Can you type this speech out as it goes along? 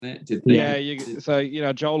Did they?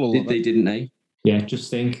 Yeah, Joel will love it. Didn't they? Yeah, just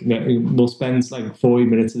think we'll spend like 40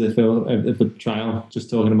 minutes of the film of the trial just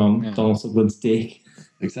talking about Donald Sutherland's dick.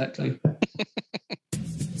 Exactly.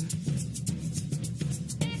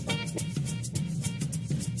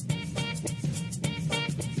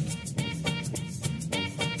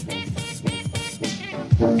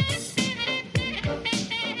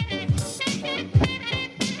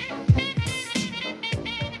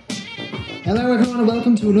 Hello everyone and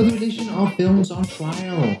welcome to another edition of Films on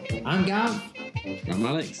Trial. I'm Gav. I'm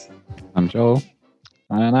Alex. I'm Joel.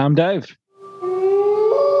 And I'm Dave.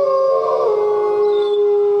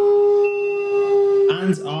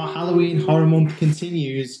 And our Halloween horror month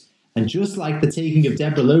continues, and just like the taking of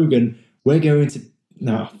Deborah Logan, we're going to...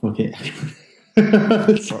 No, fuck it.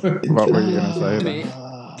 What were you going to say about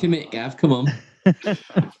that? Commit, Gav, come on.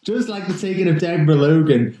 Just like the taking of Deborah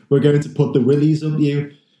Logan, we're going to put the willies up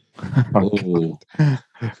you. Oh.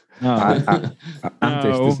 I'm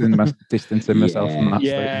distancing myself from that statement.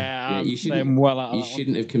 Yeah, you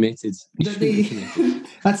shouldn't have committed.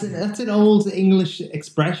 That's an old English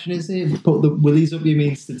expression, isn't it? Put the willies up you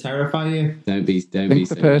means to terrify you. Don't be. I think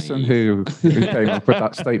the person who came up with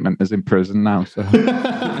that statement is in prison now. So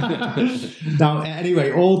now,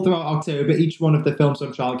 anyway, all throughout October, each one of the Films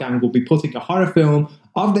on Trial gang will be putting a horror film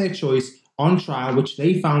of their choice on trial, which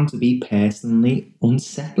they found to be personally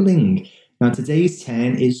unsettling. Now, today's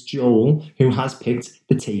turn is Joel, who has picked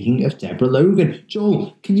The Taking of Deborah Logan.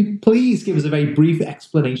 Joel, can you please give us a very brief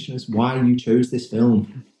explanation as why you chose this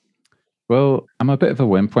film? Well, I'm a bit of a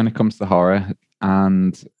wimp when it comes to horror,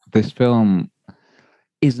 and this film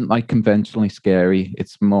isn't like conventionally scary.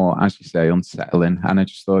 It's more, as you say, unsettling, and I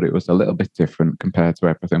just thought it was a little bit different compared to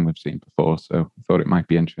everything we've seen before, so I thought it might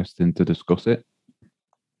be interesting to discuss it.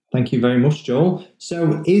 Thank you very much, Joel.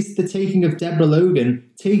 So, is The Taking of Deborah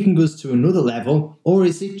Logan taking us to another level, or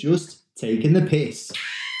is it just taking the piss?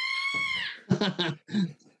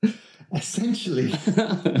 Essentially.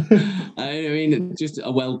 I mean, just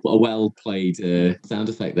a well played sound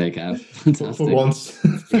effect there, Gav. Fantastic. For once.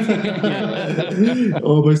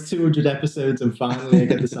 Almost 200 episodes and finally I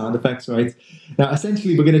get the sound effects right. Now,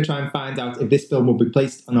 essentially, we're going to try and find out if this film will be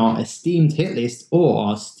placed on our esteemed hit list or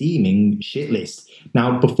our steaming shit list.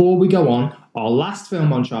 Now, before we go on, our last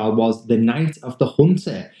film on trial was The Night of the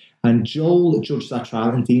Hunter, and Joel judged that trial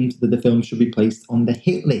and deemed that the film should be placed on the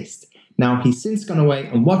hit list. Now, he's since gone away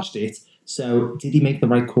and watched it, so did he make the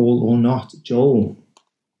right call or not? Joel?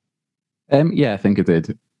 Yeah, I think it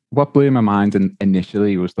did. What blew my mind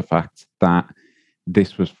initially was the fact that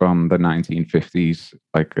this was from the 1950s.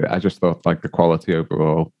 Like, I just thought like the quality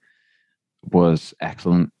overall was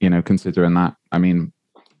excellent, considering that. I mean,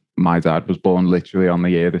 my dad was born literally on the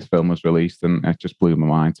year this film was released, and it just blew my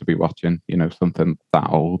mind to be watching, something that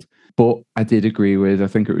old. But I did agree with, I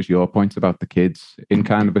think it was your point about the kids. In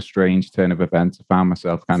kind of a strange turn of events, I found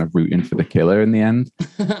myself kind of rooting for the killer in the end.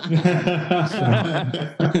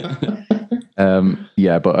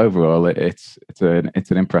 But overall, it's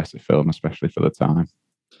an impressive film, especially for the time.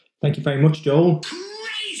 Thank you very much, Joel.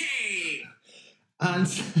 And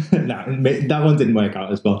that one didn't work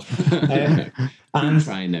out as well. I'm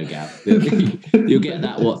trying, no, Gav. You'll get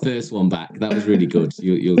that first one back. That was really good.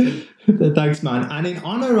 You'll do. Thanks, man. And in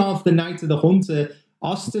honour of The Night of the Hunter,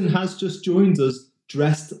 Austin has just joined us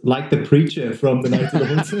dressed like the preacher from The Night of the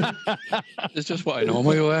Hunter. It's just what I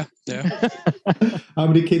normally wear. Yeah. How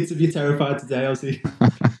many kids have you terrified today, Ozzy?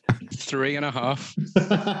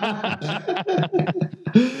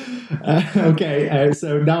 3.5. Okay,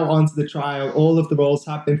 so now on to the trial. All of the roles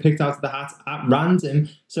have been picked out of the hat at random.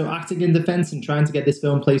 So acting in defence and trying to get this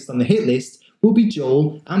film placed on the hit list will be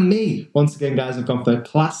Joel and me. Once again, guys, I've gone for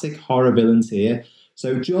classic horror villains here.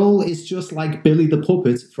 So Joel is just like Billy the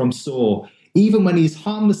Puppet from Saw. Even when he's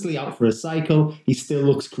harmlessly out for a cycle, he still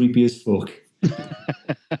looks creepy as fuck.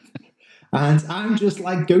 And I'm just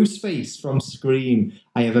like Ghostface from Scream.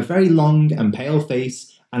 I have a very long and pale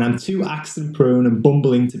face, and I'm too accident-prone and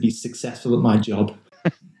bumbling to be successful at my job.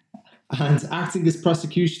 And acting as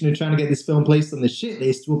prosecution and trying to get this film placed on the shit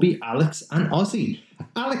list will be Alex and Ozzy.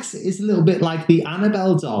 Alex is a little bit like the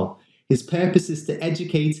Annabelle doll. His purpose is to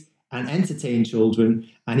educate and entertain children,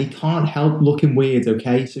 and he can't help looking weird,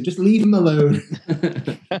 okay? So just leave him alone.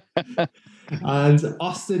 And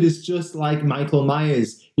Austin is just like Michael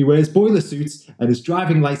Myers. He wears boiler suits, and his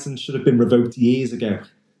driving license should have been revoked years ago.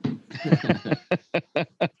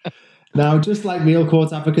 Now, just like real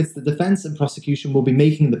court advocates, the defence and prosecution will be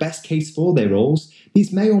making the best case for their roles.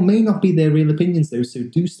 These may or may not be their real opinions, though, so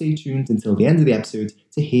do stay tuned until the end of the episode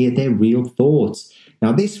to hear their real thoughts.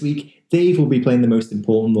 Now, this week, Dave will be playing the most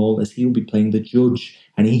important role as he will be playing the judge,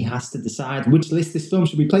 and he has to decide which list this film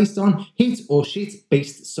should be placed on, hit or shit,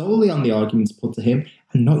 based solely on the arguments put to him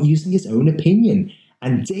and not using his own opinion.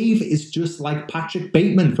 And Dave is just like Patrick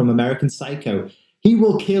Bateman from American Psycho. He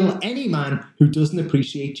will kill any man who doesn't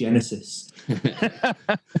appreciate Genesis.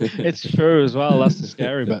 It's true as well. That's the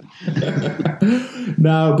scary bit.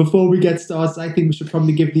 Now, before we get started, I think we should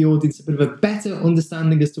probably give the audience a bit of a better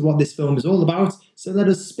understanding as to what this film is all about. So let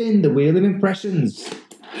us spin the wheel of impressions.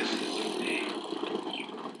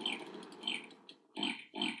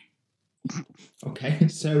 Okay,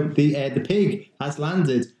 so the pig has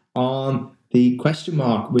landed on the question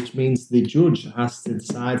mark, which means the judge has to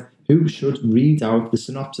decide who should read out the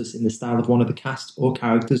synopsis in the style of one of the cast or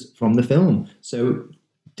characters from the film. So,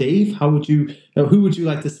 Dave, who would you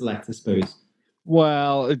like to select, I suppose?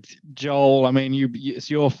 Well, Joel, I mean, it's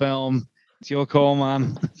your film. It's your call,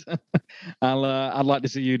 man. I'd like to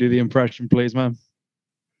see you do the impression, please, man.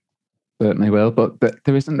 Certainly will, but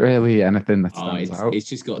there isn't really anything that stands out. It's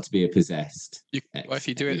just got to be a possessed. What if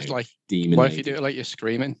you do it like demon? What if you do it like you're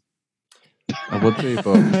screaming? I would do,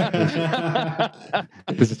 but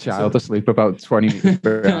there's a child asleep about 20 meters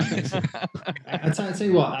behind. I tell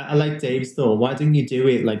you what, I like Dave's thought. Why don't you do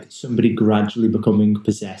it like somebody gradually becoming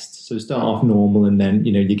possessed? So start off normal and then,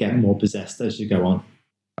 you get more possessed as you go on.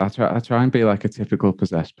 I try and be like a typical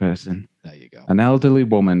possessed person. There you go. An elderly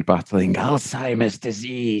woman battling Alzheimer's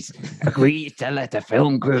disease agrees to let the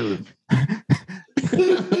film crew.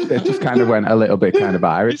 It just kind of went a little bit kind of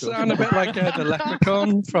Irish. You sound a bit like the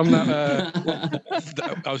Leprechaun from that.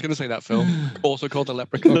 I was going to say that film, also called The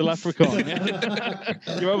Leprechaun. The Leprechaun. Yeah.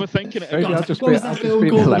 You're overthinking it. Maybe God, what was that film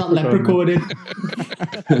called with that leprechaun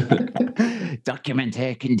in? Document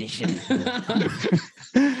her condition.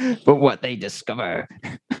 But what they discover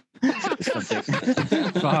is something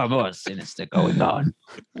far more sinister going on.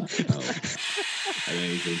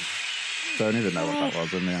 Amazing. Don't even know what that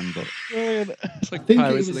was in the end, but It's like I think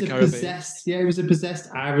Pirates it of was the a Caribbean. possessed. Yeah, it was a possessed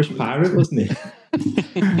Irish pirate, wasn't it?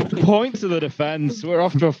 Point to the defense. We're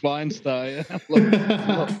off to a flying start.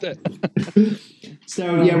 Loved it.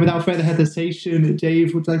 So, without further hesitation,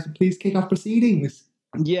 Dave, would you like to please kick off proceedings?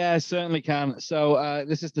 Yeah, certainly can. So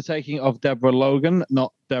this is the taking of Deborah Logan,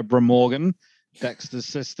 not Deborah Morgan, Dexter's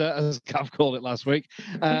sister, as Cav called it last week.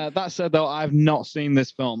 That said, though, I've not seen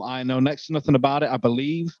this film. I know next to nothing about it. I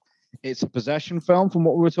believe it's a possession film from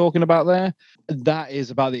what we were talking about there. That is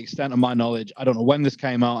about the extent of my knowledge. I don't know when this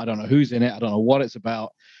came out. I don't know who's in it. I don't know what it's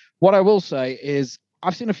about. What I will say is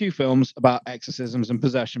I've seen a few films about exorcisms and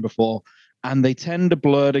possession before, and they tend to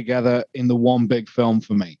blur together in the one big film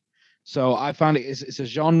for me. So I find it's a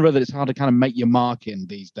genre that it's hard to kind of make your mark in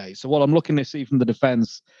these days. So what I'm looking to see from the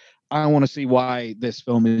defense, I want to see why this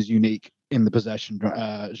film is unique in the possession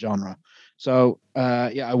genre. So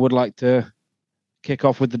I would like to kick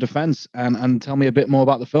off with the defense and tell me a bit more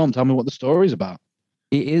about the film. Tell me what the story's about.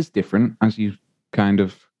 it is different, as you kind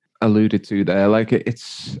of alluded to there. Like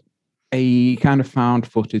it's a kind of found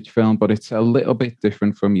footage film, but it's a little bit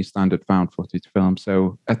different from your standard found footage film.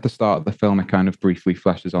 So at the start of the film, it kind of briefly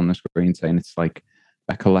flashes on the screen saying it's like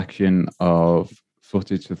a collection of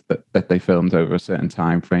footage that they filmed over a certain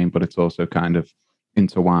time frame, but it's also kind of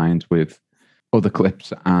intertwined with other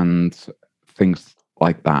clips and things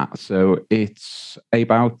like that. So it's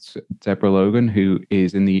about Deborah Logan, who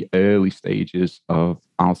is in the early stages of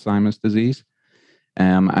Alzheimer's disease.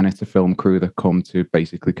 And it's a film crew that come to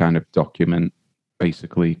basically kind of document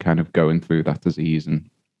basically kind of going through that disease and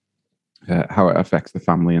how it affects the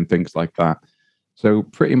family and things like that. So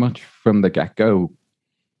pretty much from the get-go,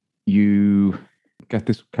 you get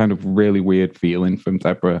this kind of really weird feeling from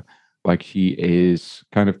Deborah, like she is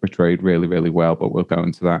kind of portrayed really, really well, but we'll go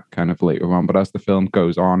into that kind of later on. But as the film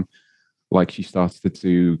goes on, like she starts to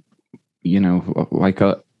do, you know, like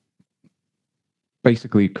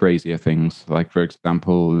basically crazier things. Like, for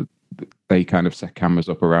example, they kind of set cameras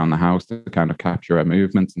up around the house to kind of capture her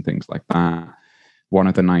movements and things like that. One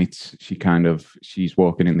of the nights she's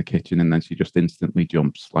walking in the kitchen and then she just instantly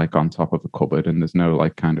jumps like on top of a cupboard, and there's no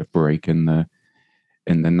like kind of break in the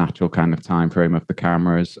natural kind of time frame of the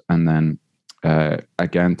cameras. And then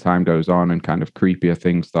again, time goes on and kind of creepier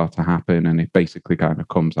things start to happen, and it basically kind of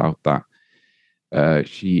comes out that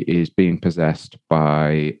she is being possessed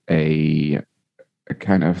by a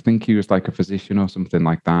kind of, I think he was like a physician or something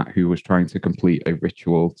like that, who was trying to complete a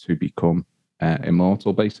ritual to become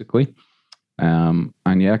immortal, basically.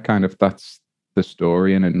 And yeah, kind of that's the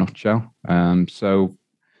story in a nutshell. So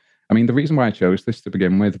I mean, the reason why I chose this to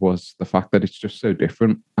begin with was the fact that it's just so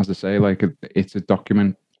different. As I say, like it's a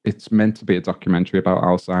document. It's meant to be a documentary about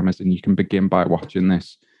Alzheimer's, and you can begin by watching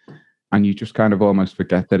this, and you just kind of almost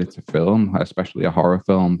forget that it's a film, especially a horror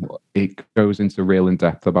film. It goes into real in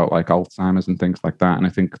depth about like Alzheimer's and things like that. And I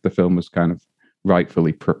think the film was kind of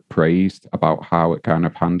rightfully praised about how it kind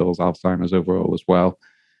of handles Alzheimer's overall as well.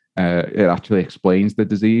 It actually explains the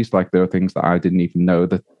disease. Like there are things that I didn't even know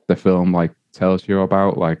that the film like tells you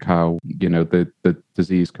about, like how, you know, the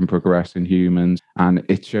disease can progress in humans, and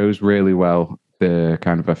it shows really well the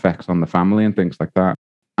kind of effects on the family and things like that.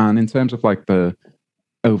 And in terms of like the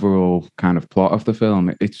overall kind of plot of the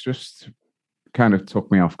film, it's just kind of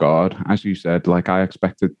took me off guard. As you said, like I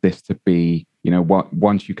expected this to be, you know, what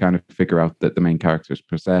once you kind of figure out that the main character is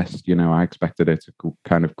possessed, you know, I expected it to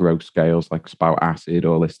kind of grow scales, like spout acid,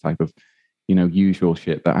 all this type of, you know, usual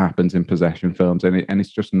shit that happens in possession films, and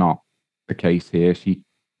it's just not the case here. She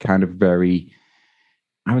kind of very,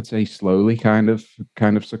 I would say, slowly kind of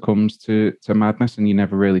succumbs to madness, and you're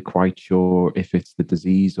never really quite sure if it's the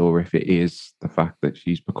disease or if it is the fact that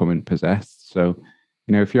she's becoming possessed. So,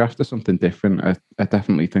 you know, if you're after something different, I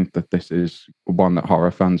definitely think that this is one that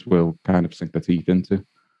horror fans will kind of sink their teeth into.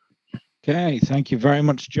 Okay, thank you very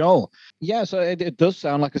much, Joel. Yeah, so it does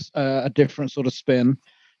sound like a different sort of spin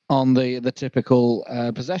on the typical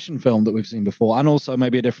possession film that we've seen before, and also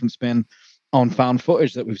maybe a different spin on found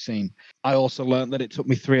footage that we've seen. I also learned that it took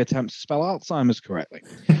me 3 attempts to spell Alzheimer's correctly.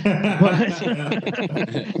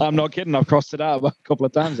 I'm not kidding. I've crossed it out a couple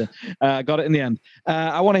of times. Got it in the end.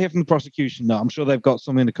 I want to hear from the prosecution, though. I'm sure they've got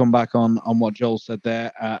something to come back on what Joel said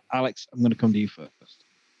there. Alex, I'm going to come to you first.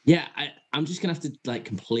 Yeah, I'm just going to have to like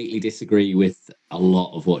completely disagree with a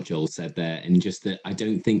lot of what Joel said there, and just that I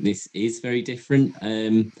don't think this is very different.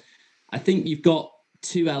 I think you've got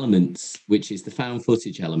 2 elements, which is the found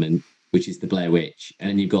footage element, which is the Blair Witch,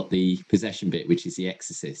 and you've got the possession bit, which is the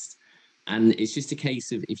Exorcist. And it's just a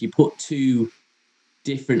case of if you put 2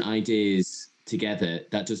 different ideas together,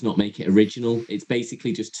 that does not make it original. It's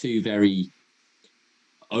basically just 2 very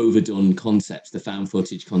overdone concepts. The found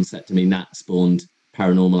footage concept, I mean, that spawned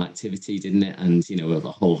Paranormal Activity, didn't it? And, you know, a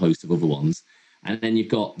whole host of other ones. And then you've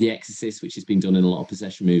got the Exorcist, which has been done in a lot of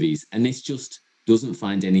possession movies. And this just doesn't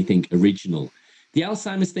find anything original. The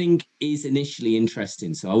Alzheimer's thing is initially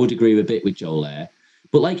interesting, so I would agree a bit with Joel there.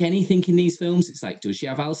 But like anything in these films, it's like, does she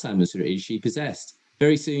have Alzheimer's or is she possessed?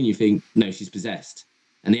 Very soon you think, no, she's possessed.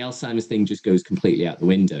 And the Alzheimer's thing just goes completely out the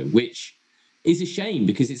window, which is a shame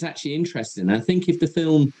because it's actually interesting. And I think if the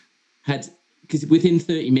film had, because within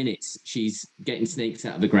 30 minutes, she's getting snakes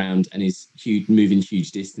out of the ground and is moving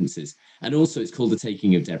huge distances. And also it's called The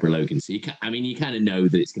Taking of Deborah Logan. So you kind of know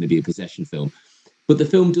that it's going to be a possession film. But the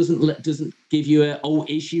film doesn't give you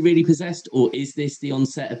is she really possessed, or is this the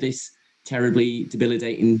onset of this terribly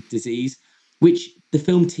debilitating disease, which the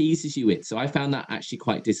film teases you with. So I found that actually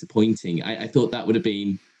quite disappointing. I thought that would have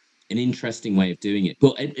been an interesting way of doing it.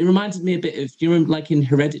 But it reminded me a bit of, you know, like in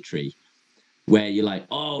Hereditary, where you're like,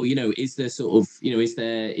 oh, you know, is there sort of, you know,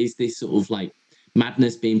 is this sort of like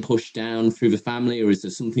madness being pushed down through the family, or is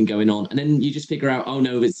there something going on? And then you just figure out, oh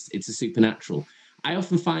no, it's a supernatural. I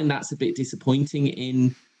often find that's a bit disappointing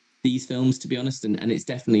in these films, to be honest, and it's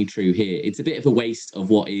definitely true here. It's a bit of a waste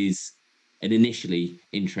of what is an initially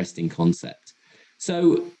interesting concept.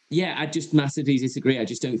 So, yeah, I just massively disagree. I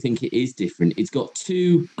just don't think it is different. It's got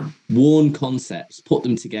 2 worn concepts, put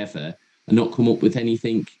them together, and not come up with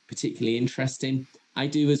anything particularly interesting. I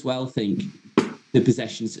do as well think the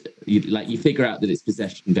possessions, you figure out that it's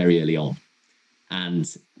possession very early on, and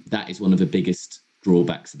that is one of the biggest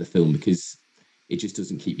drawbacks of the film, because it just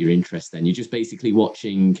doesn't keep your interest then. You're just basically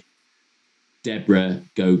watching Deborah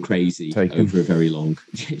go crazy over a very long...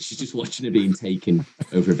 She's just watching her being taken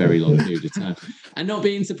over a very long period of time. And not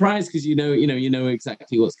being surprised because you know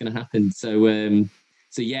exactly what's going to happen. So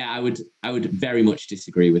yeah, I would very much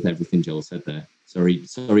disagree with everything Joel said there. Sorry,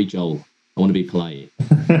 Joel. I want to be polite.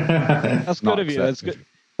 That's good of you. That's good.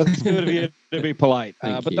 That's good of you to be polite.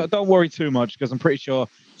 But don't worry too much, because I'm pretty sure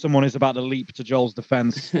someone is about to leap to Joel's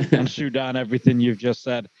defense and shoot down everything you've just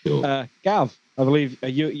said. Sure. Gav, I believe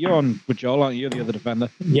you're on with Joel, aren't you? You're the other defender.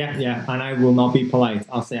 Yeah, and I will not be polite.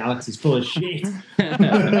 I'll say Alex is full of shit.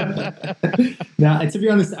 Now, to be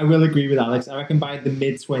honest, I will agree with Alex. I reckon by the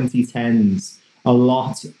mid-2010s, a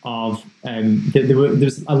lot of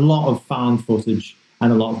there's a lot of found footage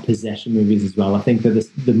and a lot of possession movies as well. I think that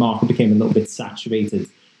the market became a little bit saturated.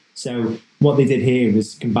 So what they did here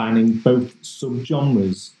was combining both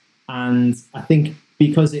subgenres, and I think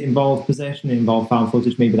because it involved possession, it involved found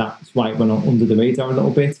footage, maybe that's why it went under the radar a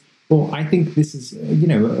little bit. But I think this is,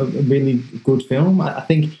 a really good film. I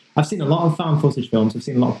think I've seen a lot of found footage films. I've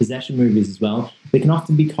seen a lot of possession movies as well. They can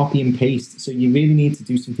often be copy and paste, so you really need to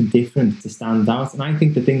do something different to stand out. And I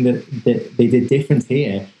think the thing that they did different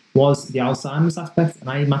here was the Alzheimer's aspect, and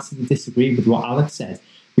I massively disagree with what Alex said,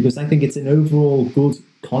 because I think it's an overall good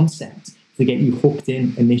concept to get you hooked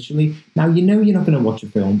in initially. Now, you know you're not going to watch a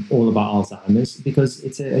film all about Alzheimer's because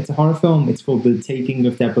it's a horror film. It's called The Taking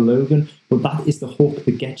of Deborah Logan, but that is the hook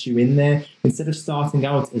that gets you in there. Instead of starting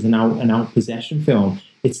out as an out possession film,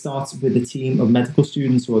 it starts with a team of medical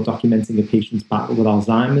students who are documenting a patient's battle with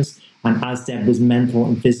Alzheimer's. And as Deborah's mental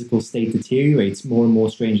and physical state deteriorates, more and more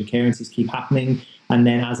strange occurrences keep happening. And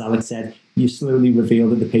then, as Alex said, you slowly reveal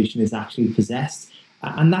that the patient is actually possessed.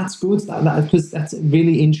 And that's good, because that's a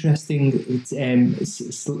really interesting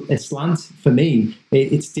slant for me.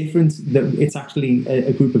 It's different that it's actually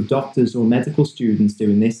a group of doctors or medical students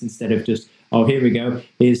doing this instead of just, oh, here we go,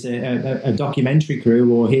 here's a documentary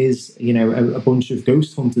crew, or here's a bunch of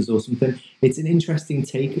ghost hunters or something. It's an interesting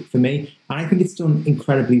take for me, and I think it's done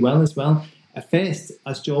incredibly well as well. At first,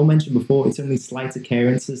 as Joel mentioned before, it's only slight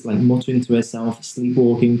occurrences like muttering to herself,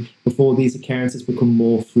 sleepwalking, before these occurrences become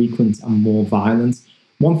more frequent and more violent.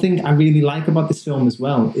 One thing I really like about this film as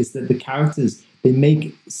well is that the characters, they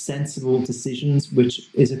make sensible decisions, which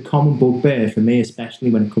is a common bugbear for me,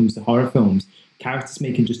 especially when it comes to horror films. Characters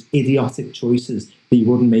making just idiotic choices that you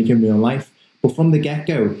wouldn't make in real life. But from the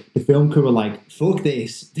get-go, the film crew were like, fuck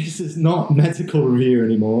this. This is not medical review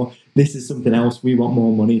anymore. This is something else. We want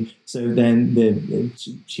more money. So then the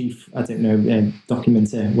chief, I don't know,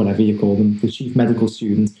 documenter, whatever you call them, the chief medical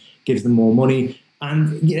student gives them more money.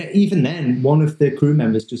 And even then, one of the crew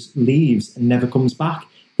members just leaves and never comes back.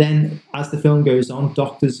 Then, as the film goes on,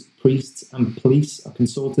 doctors, priests, and police are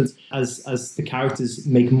consulted as the characters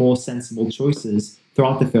make more sensible choices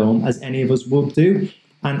throughout the film, as any of us would do.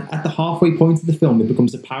 And at the halfway point of the film, it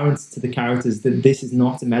becomes apparent to the characters that this is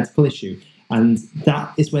not a medical issue. And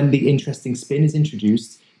that is when the interesting spin is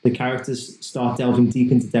introduced. The characters start delving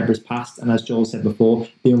deep into Deborah's past, and as Joel said before,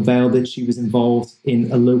 they unveil that she was involved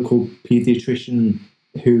in a local paediatrician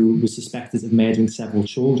who was suspected of murdering several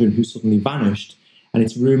children who suddenly vanished. And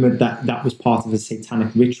it's rumoured that that was part of a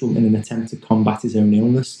satanic ritual in an attempt to combat his own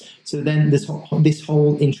illness. So then this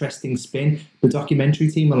whole interesting spin, the documentary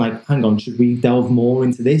team are like, hang on, should we delve more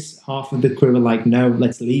into this? Half of the crew are like, no,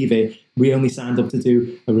 let's leave it. We only signed up to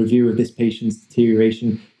do a review of this patient's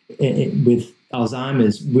deterioration with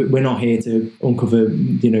Alzheimer's. We're not here to uncover,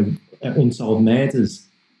 unsolved murders.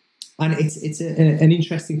 And it's an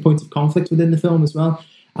interesting point of conflict within the film as well.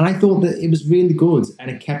 And I thought that it was really good, and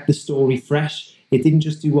it kept the story fresh. It didn't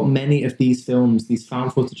just do what many of these films, these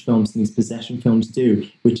found footage films and these possession films do,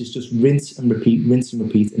 which is just rinse and repeat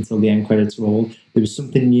until the end credits roll. There was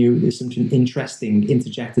something new, there's something interesting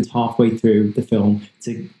interjected halfway through the film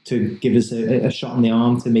to give us a shot in the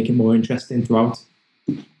arm to make it more interesting throughout.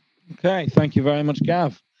 Okay, thank you very much,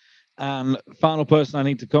 Gav. And final person I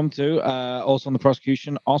need to come to, also on the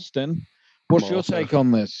prosecution, Austin. What's your take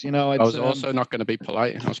on this? I was also not going to be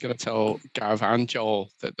polite. I was going to tell Gav and Joel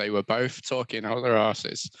that they were both talking out their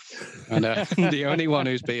asses, and the only one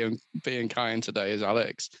who's being kind today is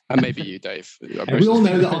Alex, and maybe you, Dave. We all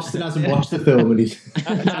know that Austin hasn't watched the film, and he's.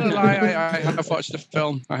 I have watched the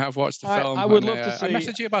film. I have watched the film. I would love to see. I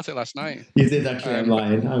messaged you about it last night. You did actually. I'm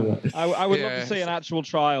lying. I would love to see an actual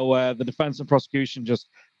trial where the defense and prosecution just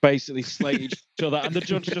basically slate each other, and the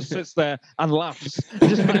judge just sits there and laughs.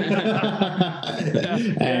 We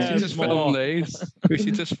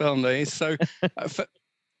should just film these. So,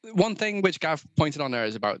 one thing which Gav pointed on there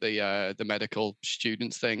is about the medical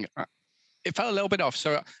students thing. It felt a little bit off.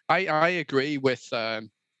 So I agree with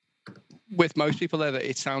most people there that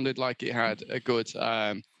it sounded like it had a good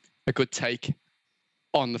take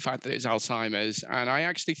on the fact that it's Alzheimer's, and I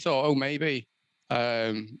actually thought, maybe.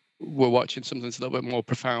 We're watching something that's a little bit more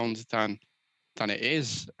profound than it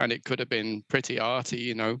is, and it could have been pretty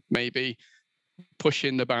arty, maybe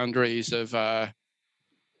pushing the boundaries of of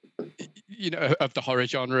the horror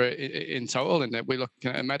genre in total, and that we're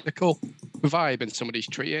looking at a medical vibe, and somebody's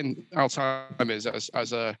treating Alzheimer's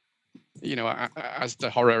as a as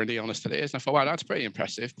the horror and the illness that it is. And I thought, wow, that's pretty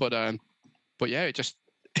impressive. But yeah, it just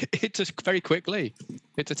very quickly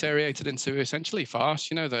it deteriorated into essentially farce.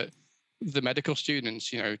 That the medical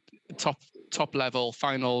students, top level,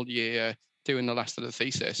 final year, doing the last of the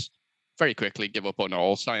thesis, very quickly give up on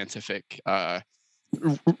all scientific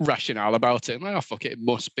rationale about it. Oh, fuck it,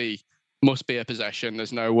 must be a possession.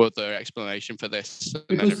 There's no other explanation for this.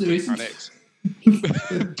 And because there isn't.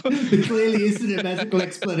 There clearly isn't a medical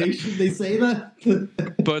explanation. They say that,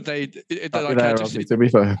 but they're like, there, to be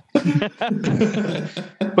fair.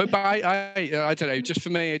 But I don't know. Just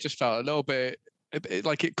for me, it just felt a little bit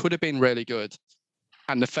like it could have been really good.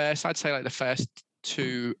 And I'd say like the first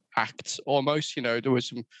 2 acts almost, there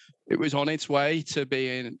was it was on its way to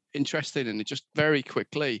being interesting, and it just very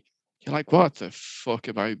quickly, you're like, what the fuck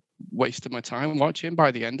am I wasting my time watching?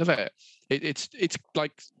 By the end of it, it's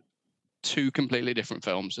like 2 completely different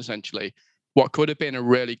films, essentially. What could have been a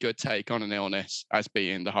really good take on an illness as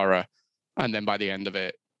being the horror, and then by the end of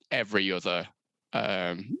it, every other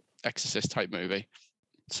Exorcist type movie.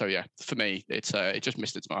 So yeah, for me, it just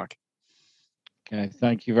missed its mark. Okay,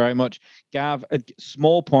 thank you very much, Gav. A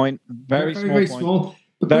small point, very small.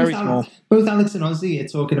 But Very small. Both Alex and Ozzy are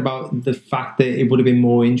talking about the fact that it would have been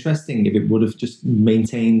more interesting if it would have just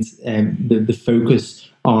maintained the focus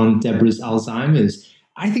on Deborah's Alzheimer's.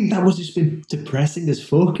 I think that would have just been depressing as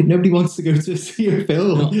fuck. Nobody wants to go to see a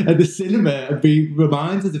film at the cinema and be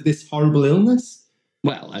reminded of this horrible illness.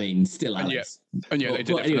 Well, I mean, still Alex. And yeah, they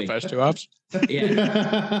did it for the first 2 halves. Yeah.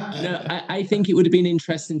 No, I think it would have been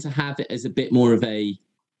interesting to have it as a bit more of a,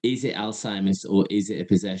 is it Alzheimer's or is it a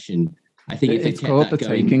possession? I think if it's they called The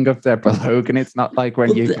Taking of Deborah Logan. It's not like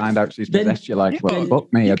when you find out she's possessed, you're like, well,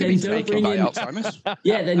 fuck me. Then don't bring in Alzheimer's.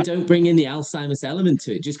 Yeah, then don't bring in the Alzheimer's element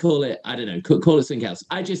to it. Just call it, I don't know, call it something else.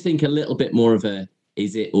 I just think a little bit more of a,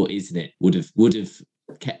 is it or isn't it, would have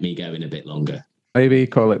kept me going a bit longer. Maybe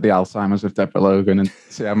call it the Alzheimer's of Deborah Logan and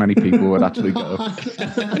see how many people would actually go.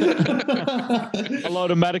 A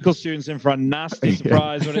lot of medical students in front. Nasty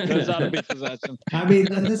surprise when it turns out to be possession. I mean,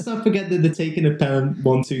 let's not forget that the Taking of Pelham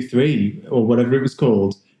 1, 2, 3, or whatever it was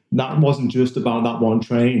called, that wasn't just about that one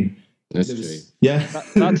train. That's true. Yeah.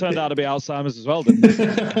 That turned out to be Alzheimer's as well, didn't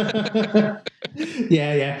it?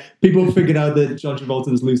 Yeah. People figured out that John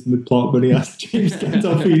Travolta was losing the plot when he asked James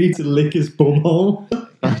Gandolfini to lick his bumhole.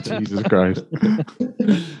 Oh, Jesus Christ.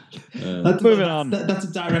 Moving on. That's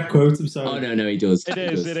a direct quote, I'm sorry. Oh, no, he does. It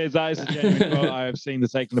is. That is a genuine quote. I have seen the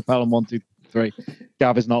Taking of Pelham 1, 2, 3.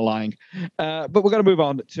 Gav is not lying. But we're going to move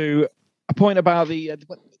on to a point about the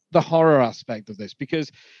horror aspect of this,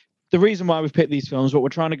 because the reason why we've picked these films, what we're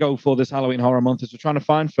trying to go for this Halloween Horror Month, is we're trying to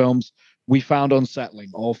find films we found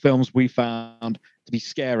unsettling or films we found to be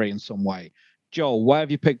scary in some way. Joel, why have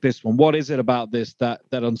you picked this one? What is it about this that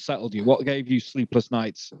unsettled you? What gave you sleepless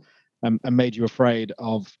nights and made you afraid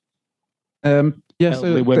of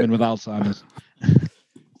elderly women with Alzheimer's?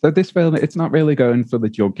 So this film, it's not really going for the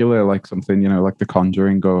jugular like something, like The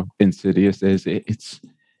Conjuring or Insidious is.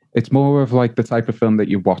 It's more of like the type of film that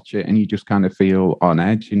you watch it and you just kind of feel on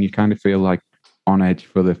edge, and you kind of feel like on edge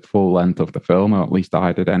for the full length of the film, or at least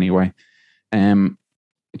I did anyway.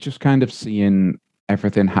 Just kind of seeing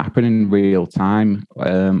everything happen in real time,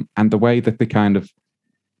 and the way that they kind of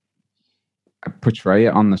portray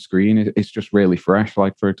it on the screen is just really fresh.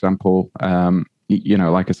 Like, for example,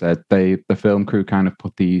 like I said, the film crew kind of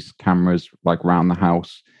put these cameras like around the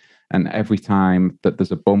house, and every time that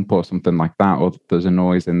there's a bump or something like that, or there's a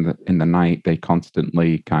noise in the night, they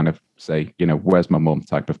constantly kind of say, where's my mum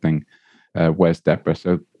type of thing, where's Deborah?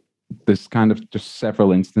 So there's kind of just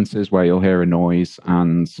several instances where you'll hear a noise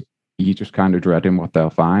and you just kind of dreading what they'll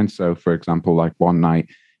find. So, for example, like one night,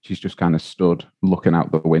 she's just kind of stood looking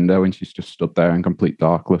out the window, and she's just stood there in complete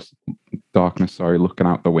darkness, looking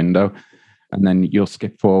out the window. And then you'll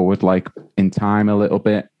skip forward like in time a little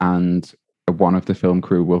bit, and one of the film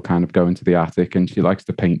crew will kind of go into the attic, and she likes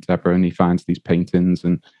to paint Deborah, and he finds these paintings,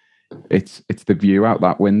 and it's the view out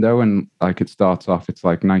that window, and like it starts off, it's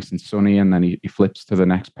like nice and sunny, and then he flips to the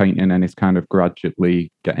next painting, and it's kind of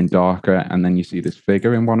gradually getting darker, and then you see this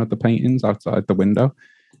figure in one of the paintings outside the window,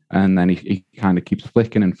 and then he kind of keeps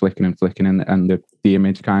flicking and flicking and flicking, and the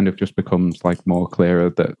image kind of just becomes like more clearer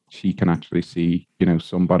that she can actually see,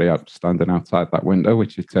 somebody standing outside that window,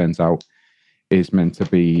 which it turns out is meant to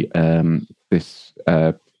be this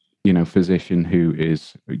physician who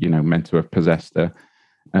is meant to have possessed her.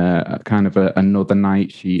 Kind of another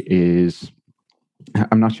night, she is,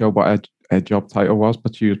 I'm not sure what her job title was,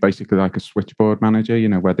 but she was basically like a switchboard manager,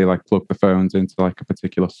 where they like plug the phones into like a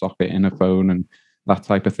particular socket in a phone and that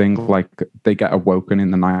type of thing. Like they get awoken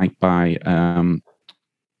in the night by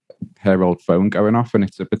her old phone going off, and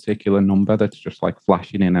it's a particular number that's just like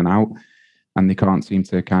flashing in and out, and they can't seem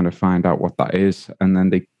to kind of find out what that is. And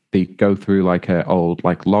then they go through like her old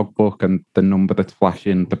like logbook, and the number that's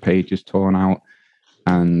flashing, the page is torn out,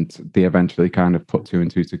 and they eventually kind of put 2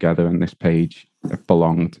 and 2 together, and this page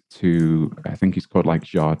belonged to, I think he's called like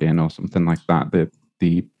Jardin or something like that.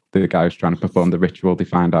 The guy who's trying to perform the ritual, they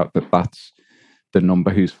find out that that's the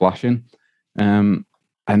number who's flashing.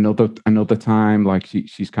 Another time, like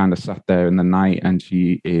she's kind of sat there in the night, and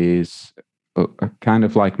she is kind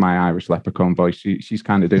of like my Irish leprechaun voice. She's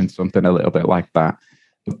kind of doing something a little bit like that,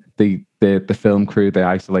 the film crew, they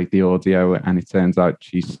isolate the audio, and it turns out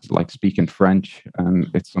she's like speaking French, and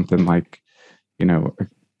it's something like,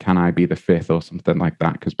 can I be the fifth or something like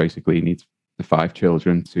that? Because basically he needs the 5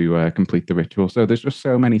 children to complete the ritual. So there's just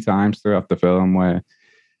so many times throughout the film where,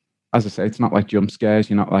 as I say, it's not like jump scares.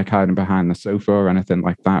 You're not like hiding behind the sofa or anything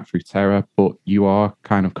like that through terror, but you are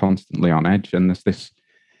kind of constantly on edge. And there's this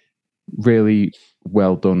really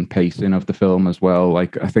well done pacing of the film as well.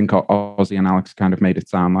 Like, I think Ozzy and Alex kind of made it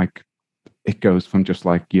sound like it goes from just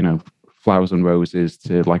like, flowers and roses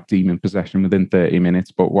to like demon possession within 30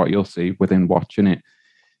 minutes. But what you'll see within watching it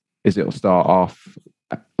is it'll start off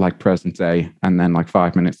like present day, and then like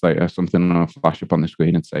 5 minutes later something will flash up on the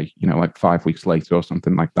screen and say, like 5 weeks later or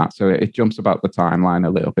something like that. So it jumps about the timeline a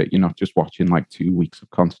little bit. You're not just watching like 2 weeks of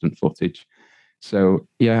constant footage. So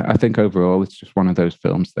yeah, I think overall it's just one of those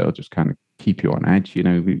films that'll just kind of keep you on edge.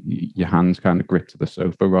 Your hands kind of grip to the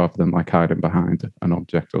sofa rather than like hiding behind an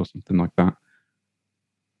object or something like that.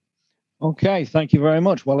 Okay, thank you very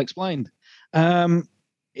much. Well explained.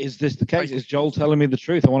 Is this the case? Is Joel telling me the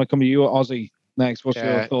truth? I want to come to you, Ozzy, next. What's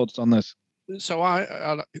your thoughts on this? So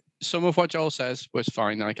I some of what Joel says was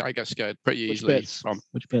fine. Like, I get scared pretty easily from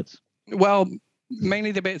which bits? Well,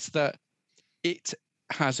 mainly the bits that it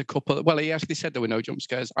has a couple. Well, he actually said there were no jump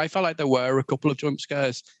scares. I felt like there were a couple of jump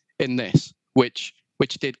scares in this, which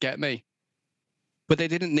did get me, but they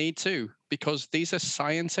didn't need to, because these are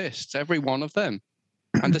scientists, every one of them,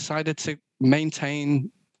 and decided to maintain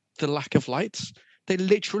the lack of lights. They're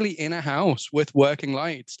literally in a house with working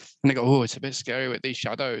lights, and they go, "Oh, it's a bit scary with these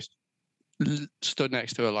shadows." Stood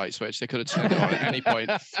next to a light switch. They could have turned it on at any point.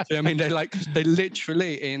 I mean, they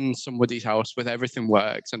literally in somebody's house with everything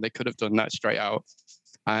works, and they could have done that straight out.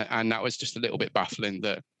 And that was just a little bit baffling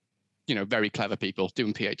that, very clever people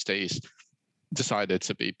doing PhDs decided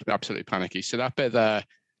to be absolutely panicky. So that bit there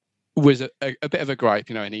was a bit of a gripe,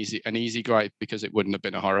 an easy gripe, because it wouldn't have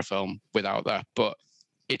been a horror film without that. But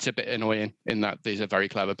it's a bit annoying in that these are very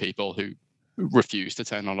clever people who refuse to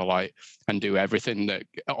turn on a light and do everything that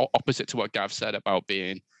opposite to what Gav said about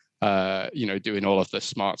being, doing all of the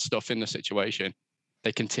smart stuff in the situation.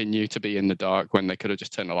 They continue to be in the dark when they could have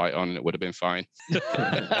just turned the light on and it would have been fine.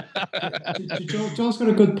 Joel's got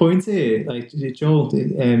a good point here. Like, Joel,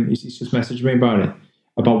 he's just messaged me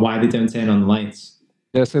about why they don't turn on the lights.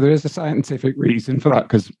 Yeah, so there is a scientific reason for that,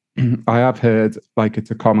 because I have heard like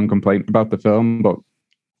it's a common complaint about the film, but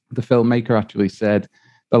the filmmaker actually said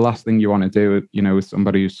the last thing you want to do, with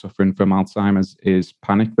somebody who's suffering from Alzheimer's is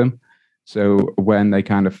panic them. So when they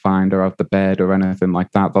kind of find her out the bed or anything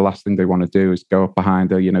like that, the last thing they want to do is go up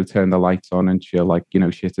behind her, turn the lights on, and she'll like,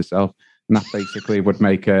 shit herself. And that basically would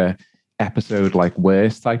make a episode like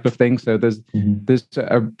worse type of thing. So there's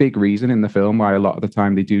a big reason in the film why a lot of the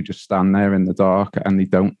time they do just stand there in the dark and they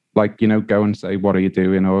don't like, go and say, "What are you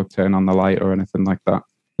doing?" or turn on the light or anything like that.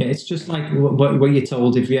 Yeah, it's just like what you're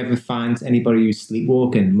told. If you ever find anybody who's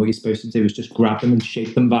sleepwalking, what you're supposed to do is just grab them and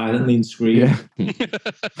shake them violently and scream. Yeah.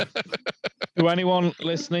 To anyone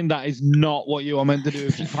listening, that is not what you are meant to do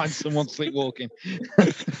if you find someone sleepwalking.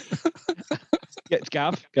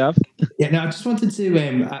 Gav? Yeah, no, I just wanted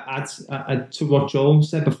to add to what Joel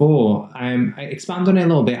said before. I expand on it a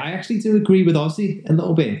little bit. I actually do agree with Ozzy a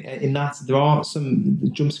little bit in that there are some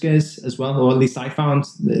jump scares as well, or at least I found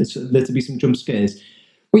there to be some jump scares.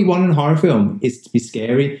 What you want in a horror film is to be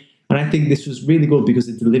scary. And I think this was really good because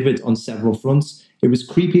it delivered on several fronts. It was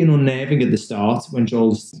creepy and unnerving at the start when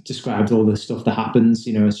Joel described all the stuff that happens,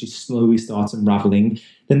 as she slowly starts unraveling.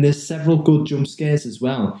 Then there's several good jump scares as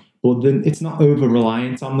well. But then it's not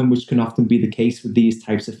over-reliant on them, which can often be the case with these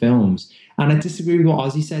types of films. And I disagree with what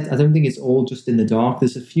Ozzy said. I don't think it's all just in the dark.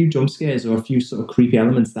 There's a few jump scares or a few sort of creepy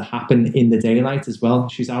elements that happen in the daylight as well.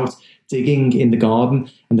 She's out digging in the garden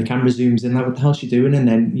and the camera zooms in, like, what the hell's she doing? And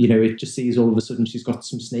then, it just sees all of a sudden she's got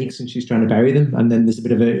some snakes and she's trying to bury them. And then there's a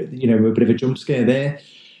bit of a jump scare there.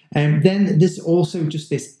 And then there's also just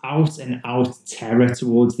this out and out terror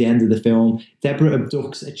towards the end of the film. Deborah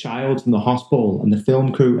abducts a child from the hospital, and the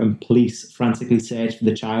film crew and police frantically search for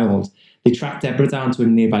the child. They track Deborah down to a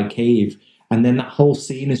nearby cave, and then that whole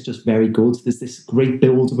scene is just very good. There's this great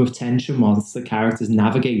build-up of tension whilst the characters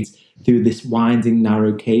navigate through this winding,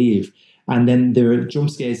 narrow cave. And then there are jump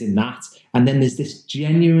scares in that. And then there's this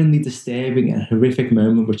genuinely disturbing and horrific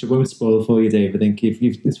moment, which I won't spoil for you, Dave. I think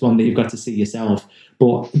it's one that you've got to see yourself.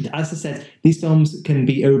 But as I said, these films can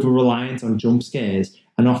be over-reliant on jump scares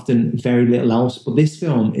and often very little else. But this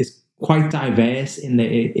film is quite diverse in that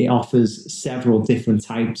it offers several different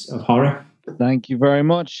types of horror. Thank you very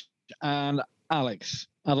much. And Alex,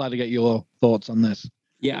 I'd like to get your thoughts on this.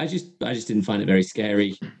 Yeah, I just didn't find it very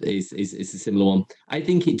scary. Is a similar one. I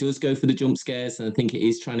think it does go for the jump scares, and I think it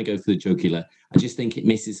is trying to go for the jugular. I just think it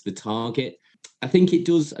misses the target. I think it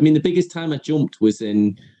does. I mean, the biggest time I jumped was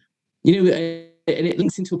in, and it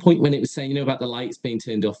links into a point when it was saying, about the lights being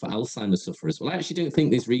turned off for Alzheimer's sufferers. Well, I actually don't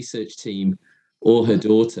think this research team or her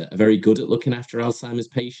daughter are very good at looking after Alzheimer's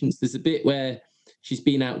patients. There's a bit where she's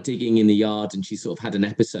been out digging in the yard and she sort of had an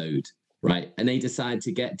episode, right? And they decide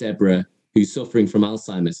to get Deborah, who's suffering from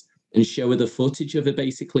Alzheimer's, and show her the footage of her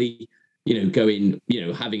basically, having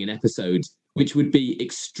an episode, which would be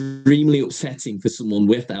extremely upsetting for someone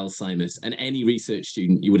with Alzheimer's. And any research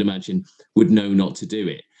student, you would imagine, would know not to do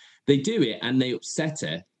it. They do it and they upset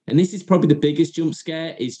her. And this is probably the biggest jump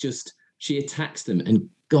scare, is just she attacks them. And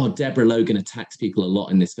God, Deborah Logan attacks people a lot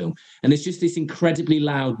in this film. And there's just this incredibly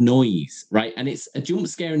loud noise, right? And it's a jump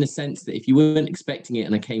scare in the sense that if you weren't expecting it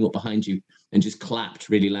and I came up behind you and just clapped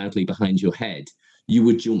really loudly behind your head, you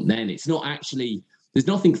would jump then. It's not actually, there's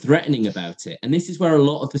nothing threatening about it. And this is where a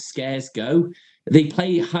lot of the scares go. They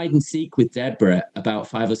play hide and seek with Deborah about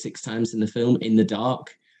 5 or 6 times in the film in the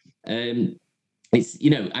dark. It's,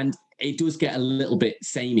 and it does get a little bit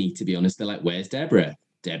samey, to be honest. They're like, where's Deborah?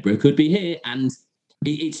 Deborah could be here. And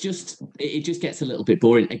it just gets a little bit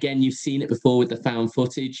boring. Again, you've seen it before with the found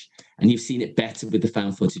footage, and you've seen it better with the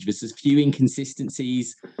found footage. There's a few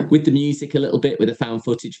inconsistencies with the music a little bit with a found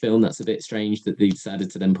footage film. That's a bit strange that they decided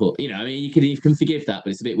to then put, you can forgive that, but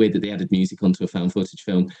it's a bit weird that they added music onto a found footage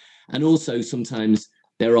film. And also sometimes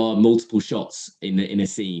there are multiple shots in a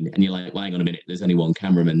scene, and you're like, well, hang on a minute, there's only one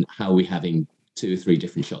cameraman. How are we having 2 or 3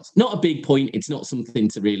 different shots? Not a big point. It's not something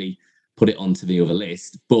to really put it onto the other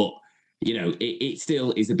list, but it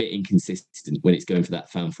still is a bit inconsistent when it's going for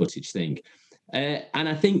that found footage thing. And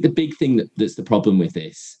I think the big thing that's the problem with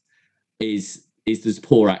this is there's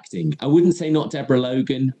poor acting. I wouldn't say not Deborah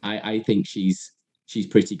Logan. I think she's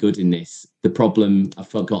pretty good in this. The problem, I've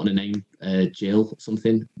forgotten her name, Jill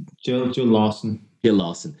something. Jill Larson. Jill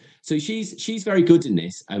Larson. So she's very good in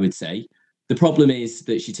this, I would say. The problem is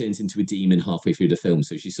that she turns into a demon halfway through the film.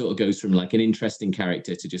 So she sort of goes from like an interesting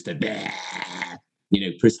character to just a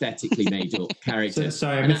prosthetically made up character.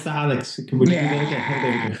 Sorry, Mr. Alex. Can we do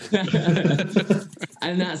that again?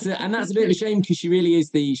 and that's a bit of a shame, because she really is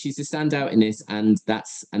she's the standout in this, and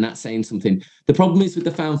that's saying something. The problem is with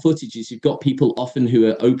the found footage is you've got people often who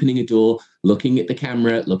are opening a door, looking at the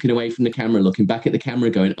camera, looking away from the camera, looking back at the camera,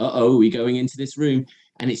 going, "Uh-oh, we're going into this room,"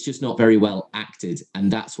 and it's just not very well acted,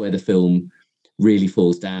 and that's where the film really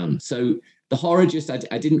falls down. So the horror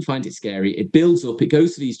I didn't find it scary. It builds up, it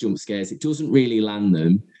goes for these jump scares, it doesn't really land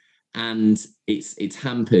them, and it's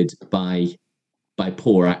hampered by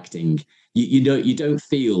poor acting. You don't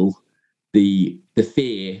feel the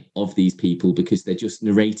fear of these people because they're just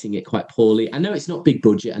narrating it quite poorly. I know it's not big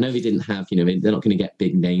budget. I know they didn't have, they're not going to get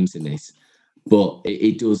big names in this, but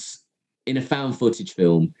it does, in a found footage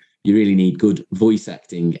film, you really need good voice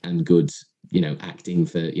acting and good, acting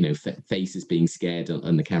for, faces being scared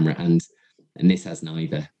on the camera. And this has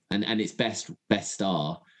neither. And its best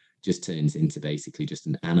star just turns into basically just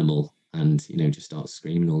an animal and, just starts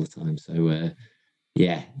screaming all the time. So,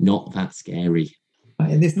 not that scary.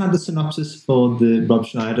 And isn't that the synopsis for the Rob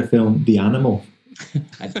Schneider film, The Animal?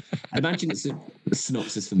 I imagine it's a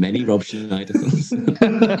synopsis for many Rob Schneider films.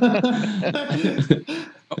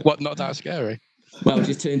 What, not that scary? Well, it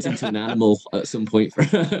just turns into an animal at some point for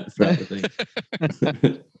everything.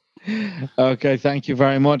 Okay, thank you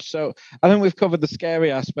very much. So I think we've covered the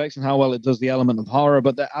scary aspects and how well it does the element of horror,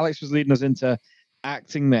 but Alex was leading us into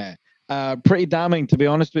acting there. Pretty damning, to be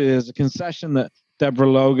honest with you. There's a concession that Deborah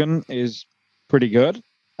Logan is pretty good,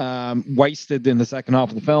 wasted in the second half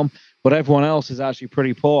of the film, but everyone else is actually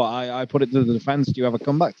pretty poor. I put it to the defense. Do you ever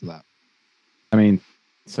come back to that? I mean,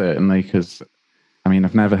 certainly, because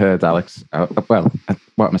I've never heard Alex.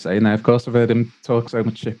 What am I saying there? Of course, I've heard him talk so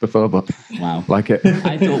much shit before, but wow, like it.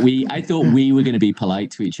 I thought we were going to be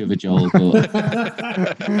polite to each other, Joel, but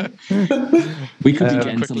we could be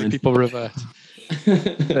gentlemen. Quickly people revert.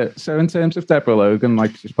 So in terms of Deborah Logan,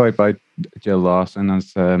 like, she's played by Jill Larson,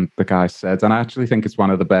 as the guy said, and I actually think it's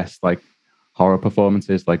one of the best like horror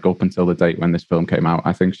performances, like up until the date when this film came out.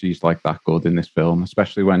 I think she's like that good in this film,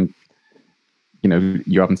 especially when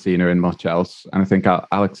you haven't seen her in much else. And I think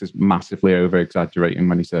Alex is massively over exaggerating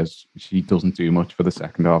when he says she doesn't do much for the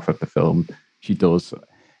second half of the film. She does.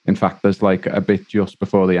 In fact, there's like a bit just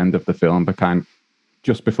before the end of the film, but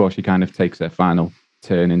just before she kind of takes her final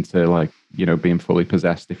turn into like, being fully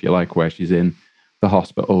possessed, if you like, where she's in the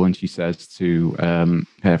hospital and she says to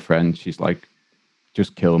her friend, she's like,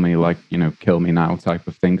 just kill me, like, kill me now type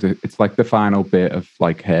of things. It's like the final bit of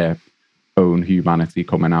like her own humanity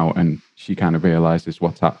coming out, and she kind of realizes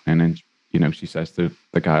what's happening, and she says to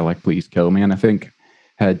the guy, like, please kill me. And I think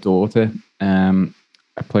her daughter,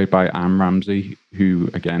 played by Anne Ramsey, who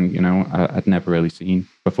again, I'd never really seen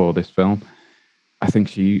before this film, I think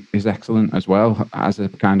she is excellent as well, as I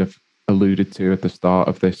kind of alluded to at the start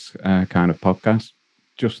of this kind of podcast.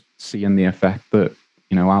 Just seeing the effect that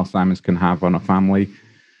Alzheimer's can have on a family,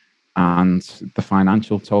 and the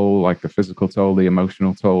financial toll, like the physical toll, the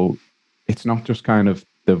emotional toll. It's not just kind of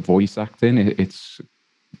the voice acting, it's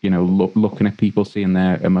looking at people, seeing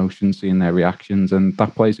their emotions, seeing their reactions, and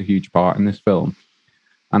that plays a huge part in this film.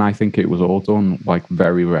 And I think it was all done like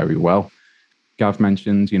very, very well. Gav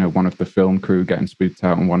mentioned, one of the film crew getting spooked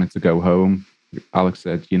out and wanting to go home. Alex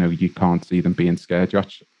said, you can't see them being scared. You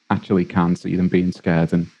actually can see them being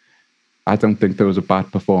scared. And I don't think there was a bad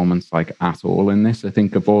performance like at all in this. I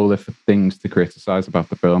think of all the things to criticize about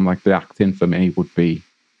the film, like the acting for me would be,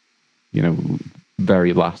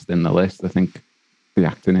 very last in the list. I think the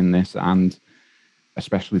acting in this, and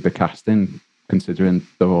especially the casting, considering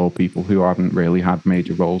they're all people who haven't really had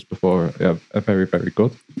major roles before, are very, very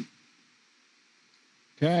good.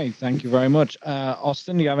 Okay, thank you very much.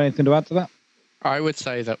 Austin, do you have anything to add to that? I would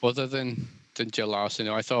say that other than Jill Larson,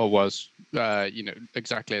 who I thought was,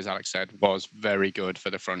 exactly as Alex said, was very good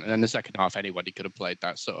for the front. And then the second half, anybody could have played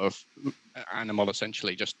that sort of animal,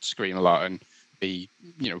 essentially, just scream a lot and be,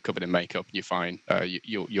 covered in makeup. You're fine.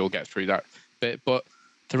 You'll get through that bit. But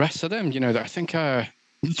the rest of them, I think,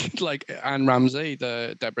 like Anne Ramsey,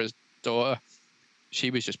 Deborah's daughter, she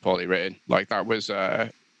was just poorly written. Like that was,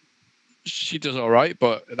 she does all right,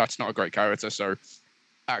 but that's not a great character. So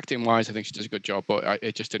acting wise, I think she does a good job, but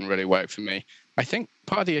it just didn't really work for me. I think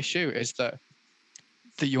part of the issue is that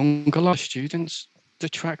the younger lot of students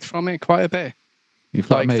detract from it quite a bit. You've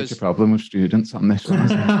got a major problem with students on this one.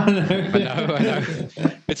 I know.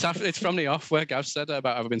 It's from the off where Gav said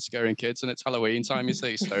about I've been scaring kids, and it's Halloween time, you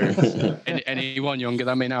see. So anyone younger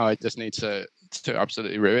than me now, I just need to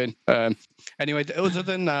absolutely ruin. Anyway, other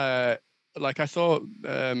than I thought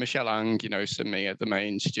Michelle Ang, Simi, the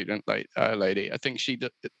main student lady, I think she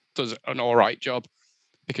does an all right job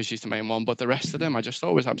because she's the main one. But the rest of them, I just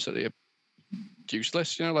thought was absolutely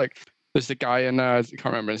useless. There's the guy in I can't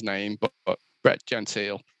remember his name, but Brett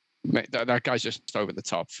Gentile. That guy's just over the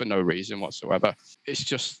top for no reason whatsoever. It's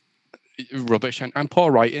just rubbish and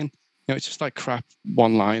poor writing. It's just like crap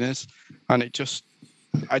one-liners, and I just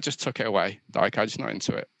took it away. Like I'm just not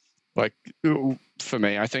into it. Like for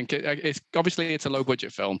me, I think it's obviously it's a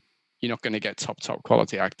low-budget film. You're not going to get top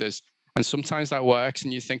quality actors, and sometimes that works.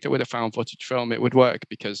 And you think that with a found footage film, it would work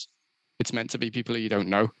because it's meant to be people who you don't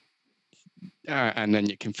know, and then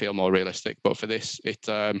you can feel more realistic. But for this,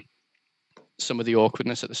 some of the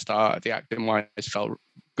awkwardness at the start, the acting wise felt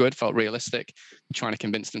good, felt realistic, trying to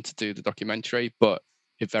convince them to do the documentary, but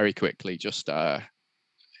it very quickly just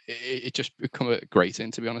it just become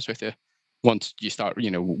grating, to be honest with you. Once you start,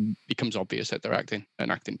 becomes obvious that they're acting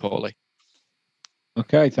poorly.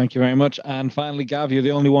 Okay, thank you very much. And finally, Gav, you're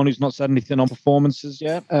the only one who's not said anything on performances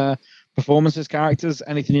yet. Performances, characters,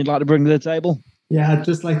 anything you'd like to bring to the table? Yeah, I'd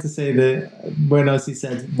just like to say that when Ozzy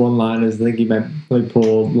said one-liners, I think he meant really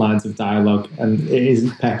poor lines of dialogue, and it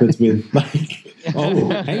isn't peppered with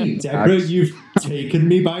oh, hey, Deborah, you've taken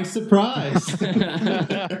me by surprise. Sorry,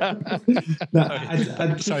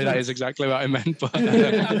 that is exactly what I meant, but I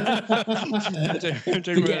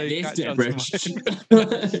didn't really catch on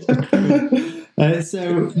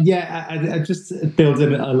so, yeah, I just build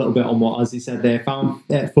in a little bit on what Ozzy said there. Found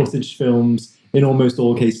footage films in almost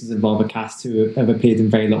all cases involve a cast who have appeared in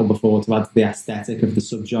very little before to add to the aesthetic of the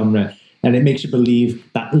subgenre. And it makes you believe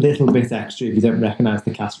that little bit extra if you don't recognise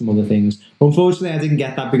the cast from other things. Unfortunately, I didn't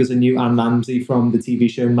get that because I knew Anne Ramsey from the TV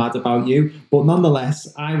show Mad About You. But nonetheless,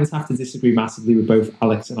 I would have to disagree massively with both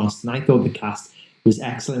Alex and Austin. I thought the cast was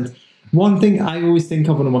excellent. One thing I always think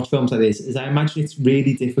of when I watch films like this is I imagine it's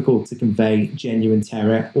really difficult to convey genuine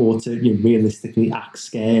terror or to realistically act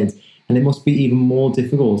scared. And it must be even more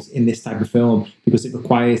difficult in this type of film because it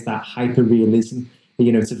requires that hyper-realism.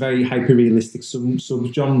 It's a very hyper-realistic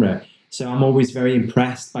subgenre. So I'm always very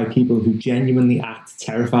impressed by people who genuinely act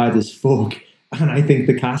terrified as fuck. And I think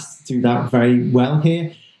the cast do that very well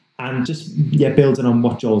here. And just, building on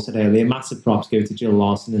what Joel said earlier, massive props go to Jill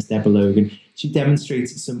Larson as Deborah Logan. She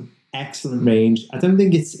demonstrates some excellent range. I don't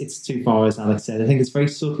think it's too far, as Alex said. I think it's very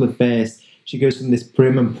subtle at first. She goes from this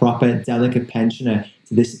prim and proper, delicate pensioner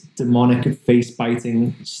to this demonic,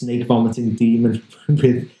 face-biting, snake-vomiting demon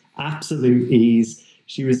with absolute ease.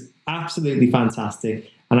 She was absolutely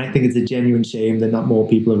fantastic, and I think it's a genuine shame that not more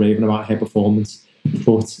people are raving about her performance.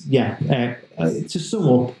 But to sum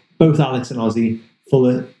up, both Alex and Ozzy, full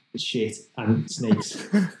of shit and snakes.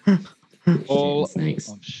 All snakes.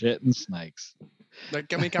 of shit and snakes.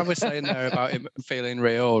 Like, I mean, Gav was saying there about it feeling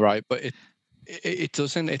real, right? But it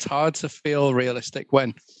doesn't. It's hard to feel realistic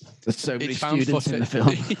when There's so many it's found students in the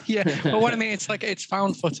footage. film. Yeah, but what I mean, it's like it's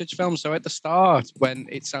found footage film. So at the start, when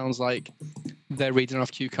it sounds like they're reading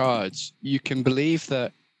off cue cards, you can believe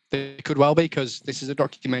that they could well be, because this is a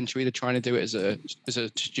documentary. They're trying to do it as a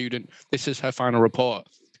student. This is her final report.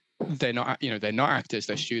 They're not, they're not actors.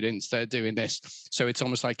 They're students. They're doing this. So it's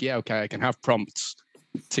almost like, yeah, okay, I can have prompts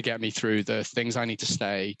to get me through the things I need to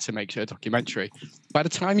say to make a documentary. By the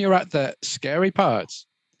time you're at the scary parts,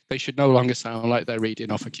 they should no longer sound like they're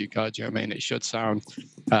reading off a cue card. You know what I mean? It should sound,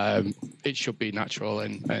 it should be natural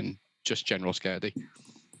and just general scaredy.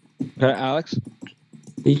 Okay, Alex?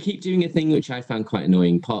 You keep doing a thing which I found quite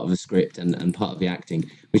annoying, part of the script and part of the acting,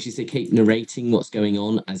 which is they keep narrating what's going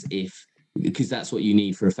on as if, because that's what you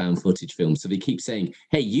need for a found footage film. So they keep saying,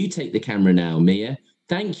 hey, you take the camera now, Mia.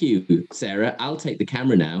 Thank you, Sarah. I'll take the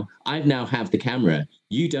camera now. I now have the camera.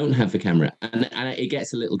 You don't have the camera. And it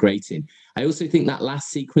gets a little grating. I also think that last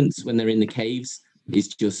sequence when they're in the caves is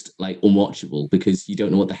just like unwatchable, because you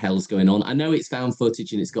don't know what the hell's going on. I know it's found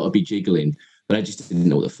footage and it's got to be jiggling, but I just didn't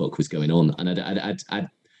know what the fuck was going on. And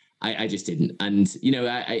I just didn't. And,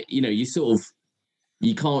 you sort of,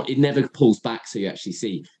 you can't, it never pulls back so you actually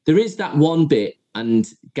see. There is that one bit, and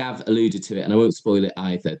Gav alluded to it, and I won't spoil it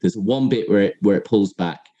either. There's one bit where it pulls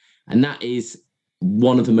back, and that is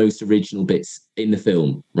one of the most original bits in the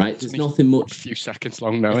film, right? There's nothing much. A few seconds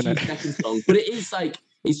long now, isn't it? Seconds long, but it is like,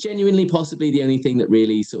 it's genuinely possibly the only thing that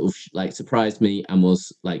really sort of like surprised me and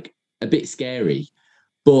was like a bit scary.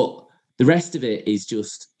 But the rest of it is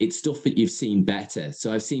just, it's stuff that you've seen better.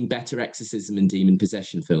 So I've seen better exorcism and demon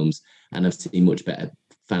possession films, and I've seen much better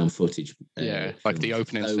found footage. Yeah, like the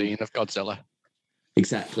opening scene of Godzilla.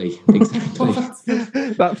 Exactly.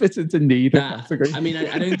 That fits into neither category. I mean,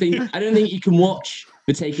 I don't think you can watch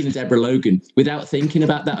The Taking of Deborah Logan without thinking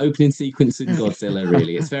about that opening sequence in Godzilla.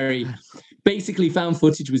 Really, it's very basically found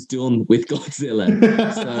footage was done with Godzilla.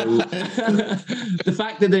 So the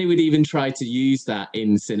fact that they would even try to use that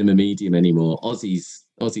in cinema medium anymore, Ozzy's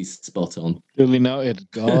spot on. Duly noted.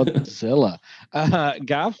 Godzilla.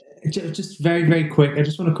 Gav? Just very, very quick. I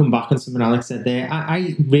just want to come back on something Alex said there.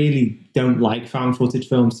 I really don't like found footage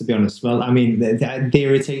films, to be honest. Well, I mean, they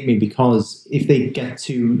irritate me because if they get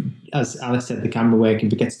too, as Alex said, the camera work,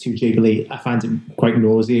 if it gets too jiggly, I find it quite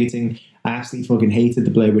nauseating. I absolutely fucking hated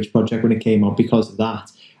the Blair Witch Project when it came out because of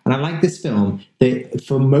that. And I like this film that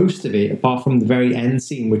for most of it, apart from the very end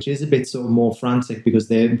scene, which is a bit sort of more frantic because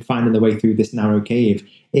they're finding their way through this narrow cave,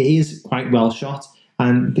 it is quite well shot.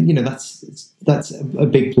 And, that's a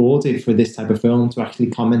big plaudit for this type of film, to actually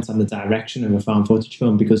comment on the direction of a found footage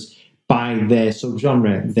film, because by their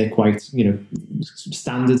subgenre, they're quite,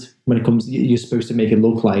 standard when it comes, you're supposed to make it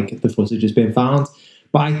look like the footage has been found.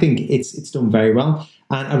 But I think it's done very well.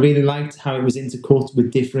 And I really liked how it was intercut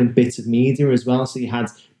with different bits of media as well. So you had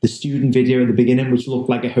the student video at the beginning, which looked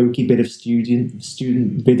like a hokey bit of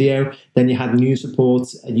student video. Then you had news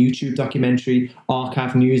reports, a YouTube documentary,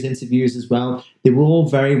 archive news interviews as well. They were all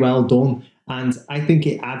very well done. And I think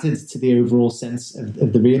it added to the overall sense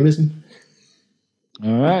of the realism.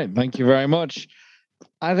 All right. Thank you very much.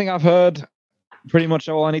 I think I've heard pretty much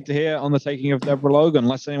all I need to hear on The Taking of Deborah Logan.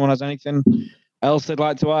 Unless anyone has anything else they'd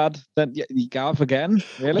like to add, then Gav again,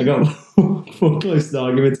 really? I got one closing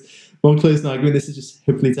argument. This is just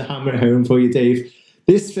hopefully to hammer it home for you, Dave.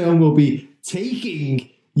 This film will be taking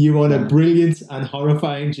you on a brilliant and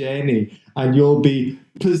horrifying journey, and you'll be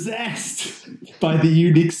possessed by the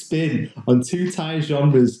unique spin on two tie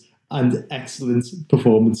genres and excellent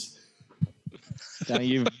performance. Thank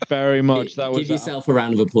you very much. That was Give yourself a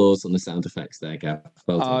round of applause on the sound effects there, Gav.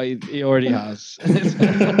 Well done. He already has.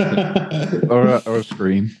 or a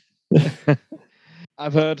scream.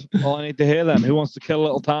 I've heard all I need to hear then. Who wants to kill a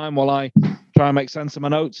little time while I try and make sense of my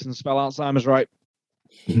notes and spell Alzheimer's right?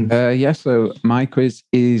 So my quiz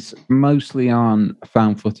is mostly on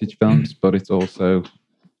found footage films, but it's also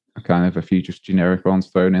kind of a few just generic ones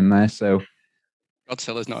thrown in there. So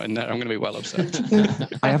Godzilla's not in there. I'm going to be well upset.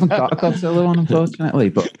 I haven't got a Godzilla one, unfortunately,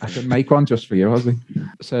 but I can make one just for you, Ozzy.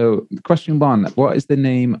 So question one, what is the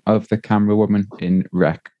name of the camera woman in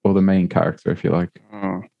Wreck, or the main character, if you like?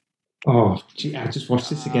 Oh, gee, I just watched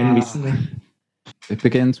this again recently. It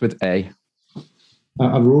begins with A.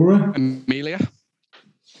 Aurora? Amelia?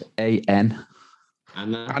 A-N.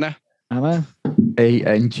 Anna?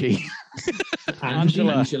 A-N-G.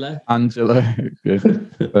 Angela.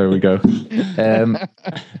 Good. There we go.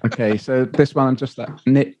 Okay, so this one, I'm just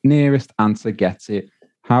nearest answer gets it.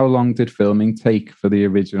 How long did filming take for the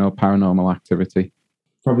original Paranormal Activity?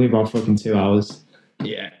 Probably about fucking 2 hours.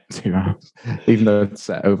 Yeah. 2 hours, even though it's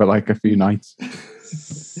set over like a few nights.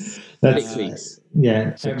 That's 6 weeks.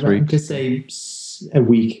 yeah. 6 I'm weeks. gonna say a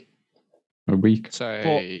week. A week,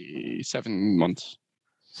 Say 7 months.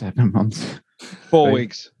 7 months, 4 Right.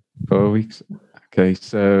 weeks. 4 weeks. Okay,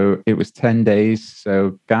 so it was 10 days.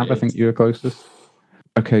 So Gav, I Yes. think you were closest.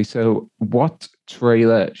 Okay, so what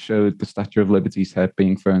trailer showed the Statue of Liberty's head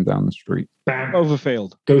being thrown down the street? Bam.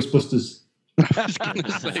 Overfield. Ghostbusters. I was going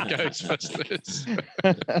to say Ghostbusters.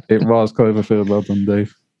 It was Cloverfield. Well done,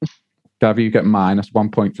 Dave. Gav, you get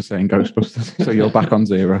 -1 point for saying Ghostbusters, so you're back on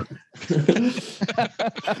 0.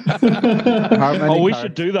 How many Oh, we char-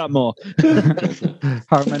 should do that more.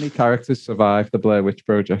 How many characters survived the Blair Witch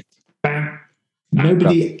Project? Bam.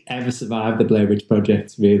 Nobody ever survived the Blair Witch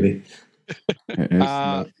Project, really. It is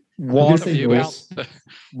One, say if you voice. count,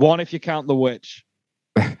 one if you count the witch.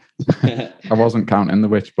 I wasn't counting the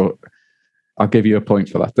witch, but I'll give you a point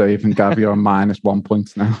for that, Dave. And Gav, you're on -1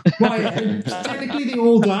 point now. Why? Technically, they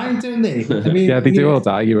all die, don't they? I mean, Yeah, they you do know- all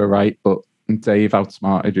die. You were right, but Dave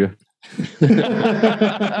outsmarted you.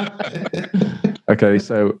 Okay,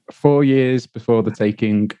 so 4 years before the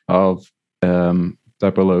taking of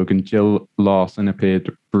Deborah Logan, Jill Larson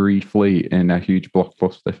appeared briefly in a huge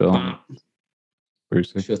blockbuster film.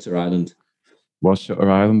 Brucey Shutter Island. was Shutter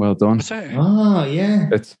Island. Well done. What's it? Oh, yeah.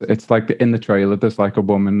 It's like in the trailer. There's like a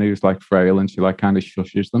woman who's like frail, and she like kind of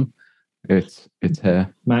shushes them. It's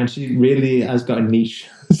her. Man, she really has got a niche.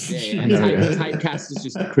 Yeah, Yeah. typecast is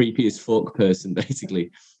just a creepy as fuck person,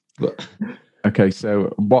 basically. But Okay,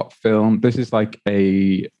 so what film? This is like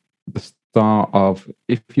the start of,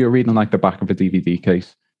 if you're reading like the back of a DVD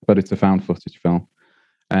case, but it's a found footage film.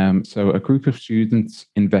 So a group of students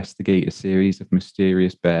investigate a series of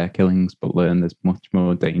mysterious bear killings, but learn there's much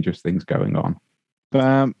more dangerous things going on.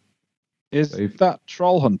 Is Dave. that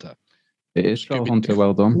Troll Hunter? It is Troll Scooby-Doo. Hunter.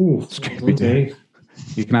 Well done. Ooh, Scooby-Doo.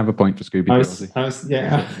 You can have a point for Scooby I Doo. was,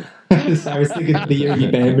 yeah. I was thinking of the Yogi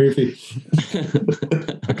Bear movie.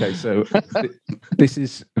 Okay, so this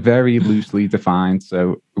is very loosely defined.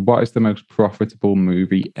 So, what is the most profitable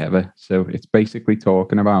movie ever? So, it's basically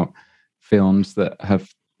talking about films that have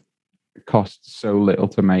cost so little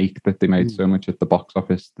to make that they made so much at the box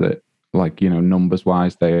office that, like, you know, numbers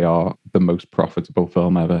wise, they are the most profitable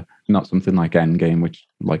film ever. Not something like Endgame, which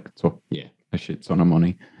like took Yeah. a shit ton of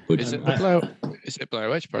money. Is it the Blair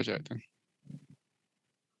Witch Project then?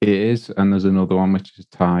 It is, and there's another one which is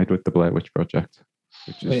tied with the Blair Witch Project.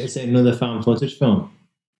 Which Wait, is, is it another found footage film?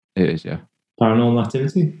 it is, yeah. Paranormal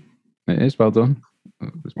Activity? It is, well done.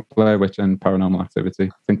 There's Blair Witch and Paranormal Activity.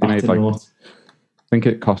 I think they Back made to like, North. I think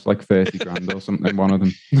it cost like 30 grand or something, one of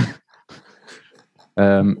them.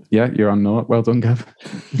 Yeah, you're on note. Well done, Gav.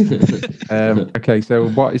 Okay, so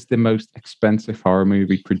what is the most expensive horror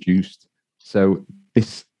movie produced? So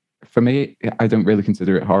this, for me, I don't really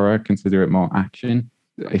consider it horror. I consider it more action.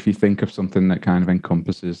 If you think of something that kind of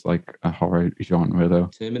encompasses like a horror genre, though,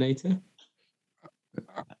 Terminator.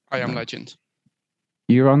 I Am Legend.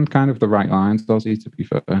 you're on kind of the right lines, Ozzy, to be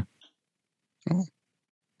fair.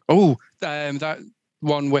 Oh, that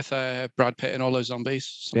one with Brad Pitt and all those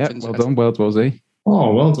zombies. Yeah, Something's- well done, World War Z.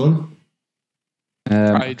 Oh, well done.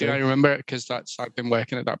 I do. Okay. I remember it because I've been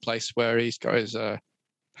working at that place where he's got his handprint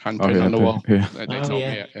Oh, yeah, on the wall. yeah. They Oh, told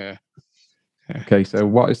yeah. me it. Yeah. Okay, so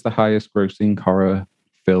what is the highest grossing horror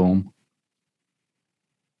film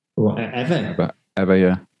What, ever? ever?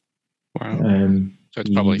 Yeah, Wow. So it's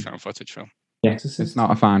probably The found footage film. Exorcist? it's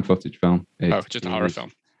not a found footage film. Oh, just a horror is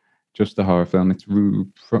film. Just a horror film. It's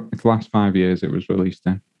the last 5 years it was released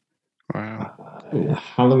in. Wow.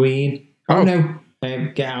 Halloween. Oh, Oh. no.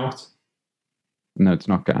 Get Out. No, it's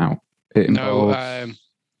not Get Out. It No, involves.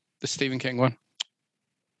 the Stephen King one.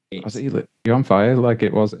 You're on fire. Like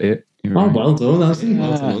it was it. You're Oh, right. well done, Ozzy.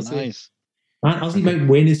 Well done, Ah, Ozzy. nice. Man, Ozzy might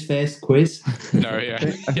win his first quiz. No, yeah.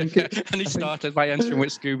 I think And he started by answering with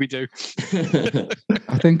Scooby Doo.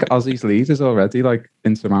 I think Ozzy's lead is already like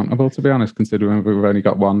insurmountable, to be honest, considering we've only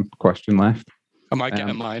got one question left. I might get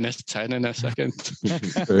a Um, -10 in a second.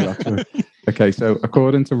 True, actually. Okay, so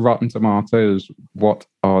according to Rotten Tomatoes, what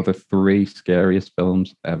are the 3 scariest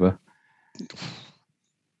films ever?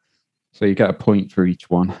 So you get a point for each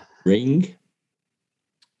one. Ring.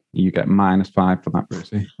 You get -5 for that,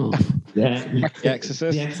 Brucey. Yeah. The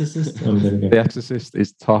Exorcist. The Exorcist. I'm gonna The go. Exorcist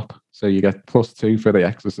is top, so you get +2 for The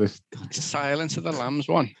Exorcist. Silence of the Lambs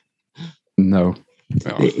one. No,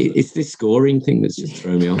 Oh. It's this scoring thing that's just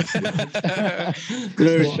thrown me off. I don't know if it's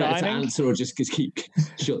better to Shining? answer or just keep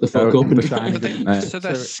shut the fuck No, up. The Shining isn't there. So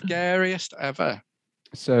the scariest ever.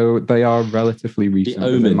 So they are relatively recent,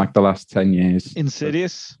 Omen. within like the last 10 years.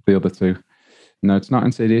 Insidious. The other 2. No, it's not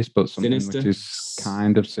Insidious, but something Sinister? which is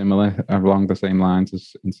kind of similar along the same lines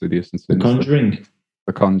as Insidious and The Sinister. Conjuring.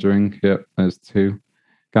 The Conjuring, yeah, there's two.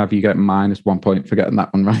 Gav, you get -1 point for getting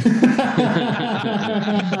that one right.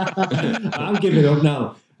 I'm giving up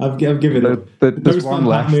now. I've given up. There's one Postman Pat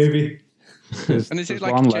left. movie. And is it There's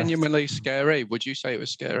like one left. genuinely scary? Would you say it was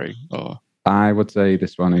scary? Or I would say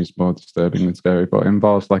this one is more disturbing than scary, but it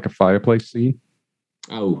involves like a fireplace scene.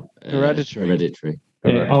 Oh, Hereditary. Hereditary.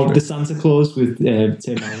 The Santa Claus with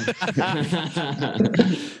Tim Allen.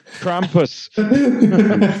 Krampus.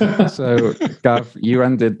 So, Gav, you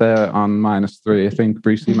ended there on -3. I think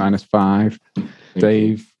Brucey -5,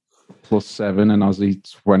 Dave +7, and Ozzy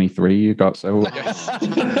 23. You got so. I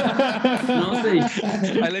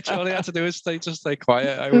literally all I had to do is stay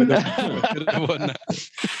quiet. I would have won that.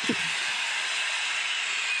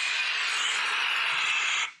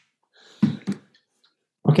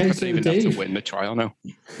 Okay, I so didn't even have Dave. to win the trial now.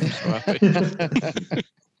 I'm so happy.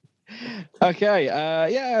 Okay, I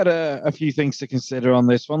had a few things to consider on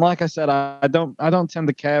this one. Like I said, I don't tend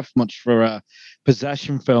to care much for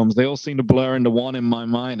possession films. They all seem to blur into one in my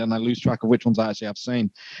mind, and I lose track of which ones I actually have seen.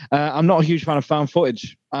 I'm not a huge fan of found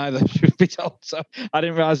footage either, should be told. So I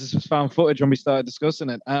didn't realize this was found footage when we started discussing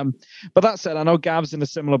it. But that said, I know Gav's in a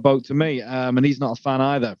similar boat to me, and he's not a fan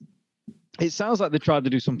either. It sounds like they tried to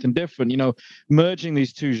do something different. You know, merging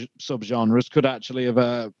these two subgenres could actually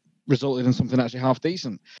have resulted in something actually half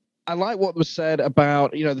decent. I like what was said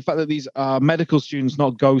about, you know, the fact that these are medical students,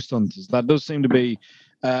 not ghost hunters. That does seem to be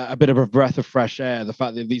a bit of a breath of fresh air. The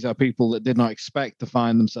fact that these are people that did not expect to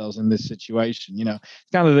find themselves in this situation. You know,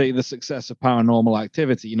 it's kind of the success of Paranormal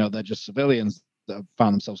Activity. You know, they're just civilians that have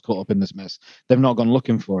found themselves caught up in this mess. They've not gone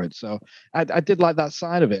looking for it. So I did like that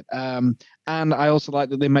side of it. And I also like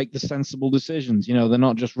that they make the sensible decisions. You know, they're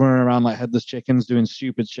not just running around like headless chickens doing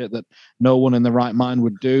stupid shit that no one in the right mind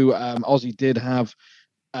would do. Ozzy did have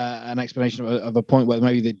an explanation of a point where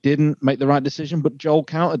maybe they didn't make the right decision, but Joel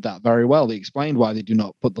countered that very well. He explained why they do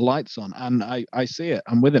not put the lights on, and I see it.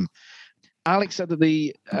 I'm with him. Alex said that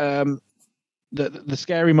the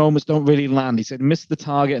scary moments don't really land. He said miss the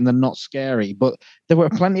target and they're not scary, but there were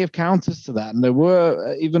plenty of counters to that, and there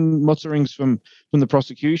were even mutterings from the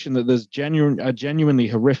prosecution that there's a genuinely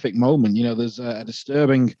horrific moment. You know, there's a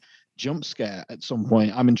disturbing jump scare at some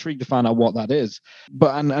point. I'm intrigued to find out what that is.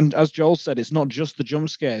 But and as Joel said, it's not just the jump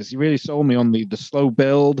scares. He really sold me on the slow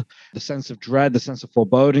build, the sense of dread, the sense of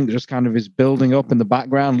foreboding that just kind of is building up in the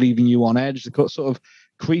background, leaving you on edge. The sort of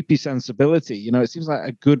creepy sensibility. You know, it seems like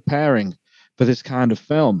a good pairing for this kind of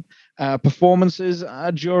film. Performances,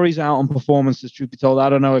 jury's out on performances, truth be told. I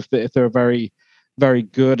don't know if they're very, very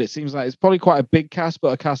good. It seems like it's probably quite a big cast,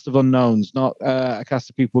 but a cast of unknowns, not a cast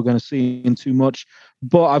of people we're going to see in too much.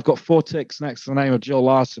 But I've got 4 ticks next to the name of Jill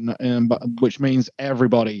Larson, which means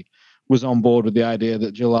everybody was on board with the idea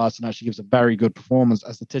that Jill Larson actually gives a very good performance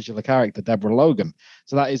as the titular character, Deborah Logan.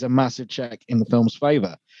 So that is a massive check in the film's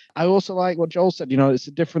favor. I also like what Joel said. You know, it's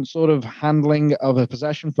a different sort of handling of a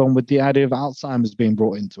possession film with the idea of Alzheimer's being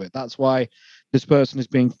brought into it. That's why this person is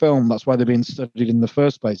being filmed. That's why they're being studied in the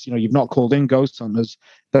first place. You know, you've not called in ghost hunters.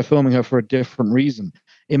 They're filming her for a different reason.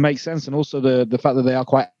 It makes sense. And also the fact that they are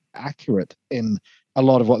quite accurate in a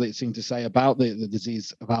lot of what they seem to say about the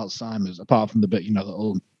disease of Alzheimer's, apart from the bit, you know,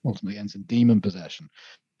 that ultimately ends in demon possession.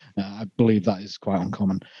 I believe that is quite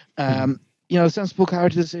uncommon. You know, sensible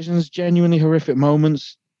character decisions, genuinely horrific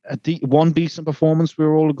moments, one decent performance we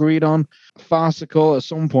were all agreed on, farcical at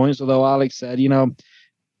some points, although Alex said, you know,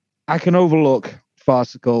 I can overlook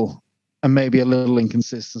farcical and maybe a little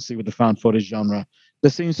inconsistency with the found footage genre. There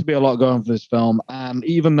seems to be a lot going for this film, and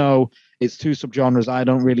even though it's two subgenres I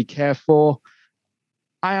don't really care for,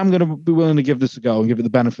 I am going to be willing to give this a go and give it the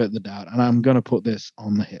benefit of the doubt, and I'm going to put this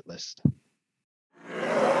on the hit list.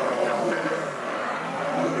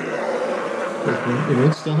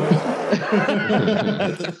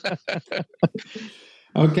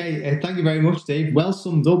 Okay, thank you very much, Dave. Well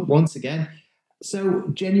summed up once again. So,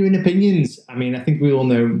 genuine opinions. I mean, I think we all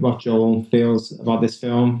know what Joel feels about this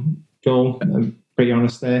film. Joel, I'm pretty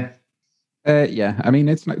honest there. Yeah, I mean,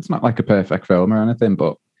 it's not like a perfect film or anything,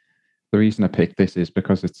 but the reason I picked this is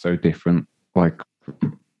because it's so different. Like,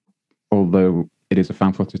 although it is a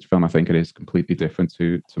fan footage film, I think it is completely different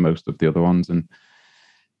to most of the other ones, and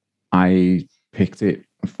I picked it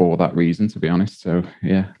for that reason, to be honest. So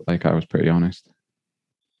yeah, like I was pretty honest.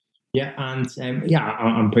 Yeah, and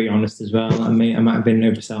I'm pretty honest as well. I mean, I might have been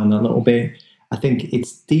overselling that a little bit. I think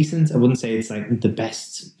it's decent. I wouldn't say it's like the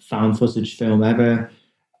best found footage film ever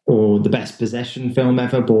or the best possession film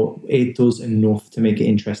ever, but it does enough to make it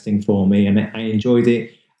interesting for me, and I enjoyed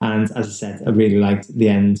it. And as I said, I really liked the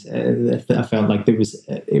end. I felt like it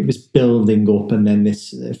was building up, and then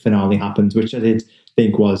this finale happened, which I did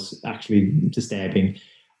think was actually disturbing.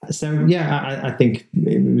 So yeah, I think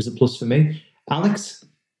it was a plus for me. Alex?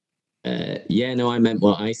 Yeah, no, I meant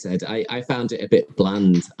what I said. I found it a bit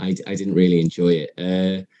bland. I didn't really enjoy it.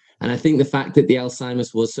 And I think the fact that the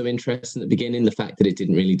Alzheimer's was so interesting at the beginning, the fact that it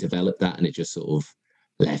didn't really develop that and it just sort of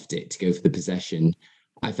left it to go for the possession,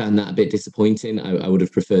 I found that a bit disappointing. I would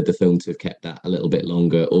have preferred the film to have kept that a little bit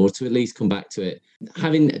longer, or to at least come back to it.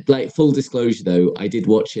 Having, like, full disclosure though, I did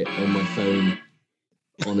watch it on my phone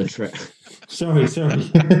on a trip. Sorry.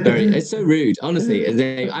 It's so rude,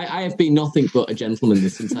 honestly. I have been nothing but a gentleman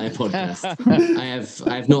this entire podcast.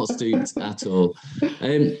 I have not stooped at all.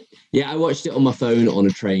 Yeah, I watched it on my phone on a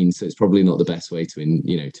train, so it's probably not the best way to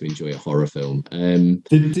enjoy a horror film.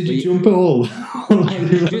 Did you jump at all?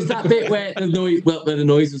 Just that bit where the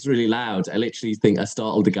noise was really loud. I literally think I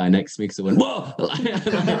startled the guy next to me because I went, "Whoa!"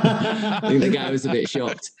 I think the guy was a bit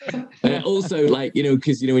shocked. Also, like,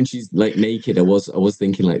 because when she's like naked, I was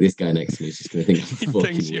thinking like, this guy next to me is just going to think I'm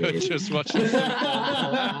fucking You're weird. just watching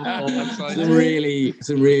Some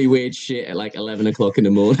really weird shit at like 11 o'clock in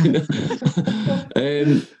the morning.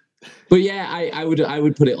 But yeah, I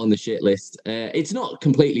would put it on the shit list. It's not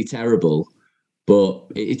completely terrible, but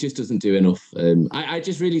it just doesn't do enough. I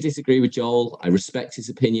just really disagree with Joel. I respect his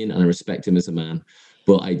opinion and I respect him as a man,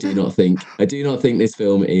 but I do not think this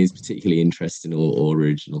film is particularly interesting or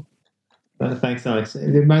original. Thanks, Alex.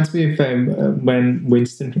 It reminds me of when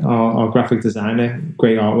Winston, our graphic designer,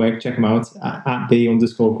 great artwork, check him out, at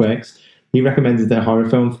 @the_quirks. He recommended a horror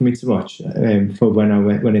film for me to watch for when I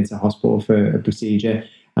went into hospital for a procedure.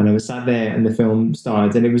 And I was sat there and the film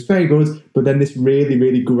started and it was very good, but then this really,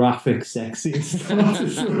 really graphic sex scene started.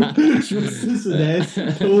 She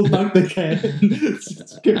pulled back the curtain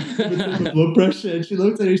with the blood pressure, and she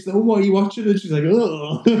looked at her and she said, "Oh, what are you watching?" And she's like,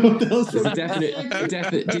 "Oh, what the hell's wrong?"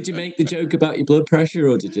 Definite. Did you make the joke about your blood pressure,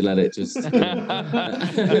 or did you let it just...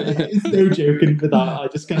 It's no joking for that. I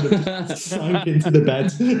just kind of sank into the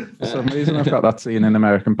bed. For some reason, I've got that scene in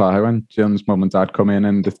American Pie when John's mum and dad come in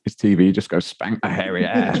and his TV just goes, "Spank my hairy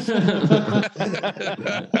ass." And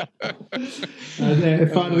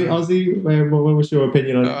finally, Ozzy, what was your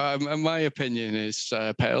opinion on it? My opinion is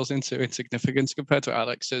pales into insignificance compared to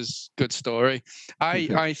Alex's good story.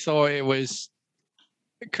 I thought it was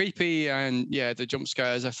creepy, and the jump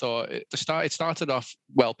scares. I thought it started off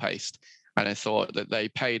well paced, and I thought that they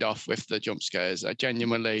paid off with the jump scares. I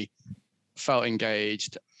genuinely felt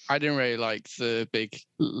engaged. I didn't really like the big,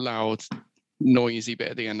 loud, noisy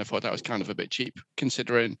bit at the end. I thought that was kind of a bit cheap,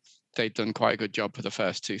 considering they'd done quite a good job for the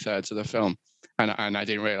first 2/3 of the film. And I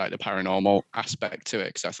didn't really like the paranormal aspect to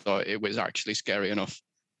it, because I thought it was actually scary enough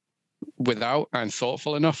without, and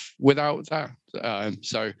thoughtful enough without that.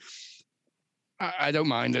 So I don't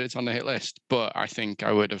mind that it's on the hit list, but I think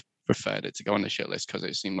I would have preferred it to go on the shit list because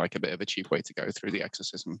it seemed like a bit of a cheap way to go through the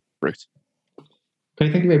exorcism route.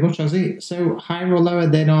 Okay, thank you very much, Ozzy. So higher or lower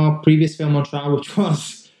than our previous film on trial, which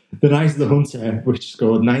was The Night of the Hunter, which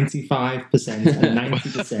scored 95% and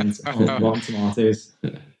 90% on Rotten Tomatoes.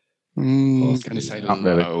 I'm going to say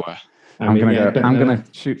lower. I'm gonna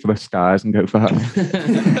shoot for the skies and go for her.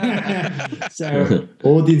 So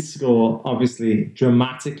audience score obviously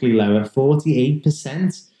dramatically lower,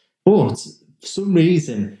 48%, but for some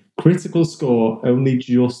reason critical score only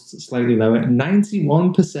just slightly lower,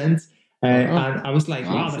 91%. And I was like,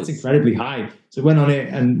 wow, that's incredibly high. So I went on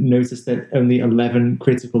it and noticed that only 11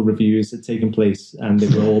 critical reviews had taken place and they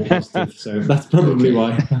were all positive. So that's probably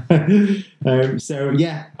why. So,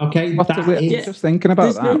 yeah, okay. Just thinking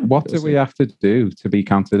about that, what do we have to do to be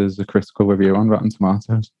counted as a critical review on Rotten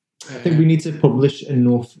Tomatoes? I think we need to publish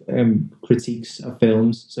enough critiques of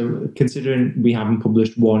films. So considering we haven't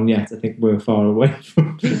published one yet, I think we're far away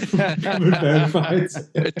from verified.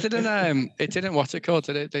 It didn't what's it called?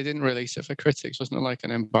 They didn't release it for critics. Wasn't it like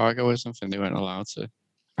an embargo or something? They weren't allowed to.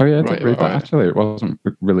 Oh yeah, I did read that. Actually, it wasn't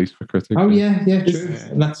released for critics. Oh yeah, true.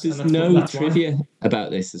 There's no trivia about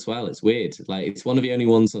this as well. It's weird. Like, it's one of the only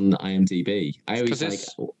ones on IMDb. I always like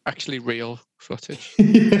actually real footage.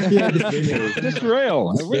 It's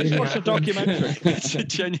real. We just watched a documentary. It's a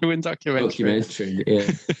genuine documentary. Yeah.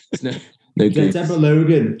 No Deborah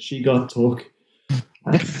Logan, she got took.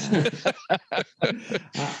 I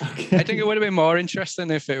think it would have been more interesting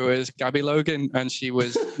if it was Gabby Logan and she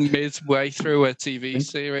was midway through a TV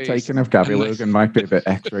series. Taking of Gabby Logan might be a bit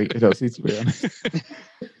X-rated, to be honest.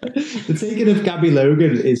 The taking of Gabby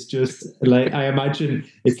Logan is just like, I imagine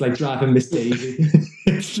it's like driving Miss Daisy.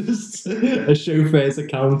 It's just a chauffeur's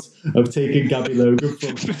account of taking Gabby Logan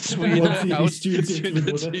from one TV studio to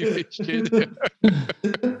another.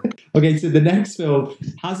 Okay, so the next film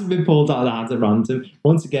hasn't been pulled out of the hat at random.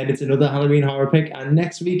 Once again, it's another Halloween horror pick, and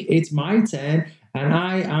next week it's my turn, and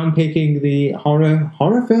I am picking the horror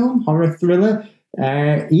thriller,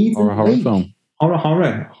 Eden Lake. Film. Horror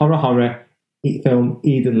film,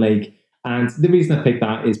 Eden Lake. And the reason I picked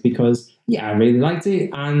that is because, I really liked it.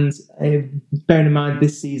 And bearing in mind,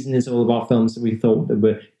 this season is all about films that we thought that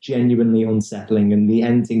were genuinely unsettling. And the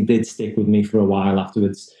ending did stick with me for a while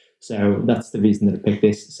afterwards. So that's the reason that I picked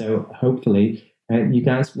this. So hopefully you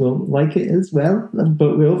guys will like it as well.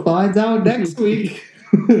 But we'll find out next week.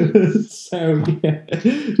 So,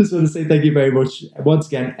 just want to say thank you very much once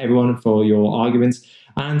again, everyone, for your arguments.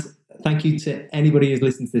 And thank you to anybody who's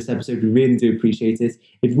listened to this episode. We really do appreciate it.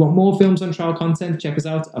 If you want more Films on Trial content, check us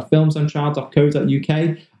out at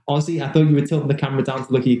filmsontrial.co.uk. Ozzy, I thought you were tilting the camera down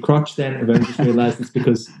to look at your crotch then, and then just realised it's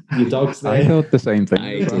because your dog's there. I thought the same thing.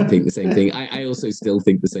 I did think the same thing. I also still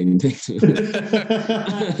think the same thing.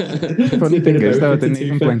 Funny thing is, though, I didn't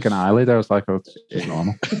even blink an eyelid. I was like, oh, it's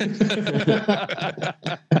normal.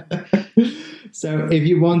 So if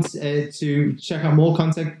you want to check out more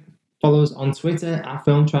content, follow us on Twitter at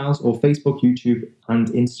Film Trials or Facebook, YouTube, and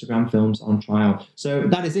Instagram Films on Trial. So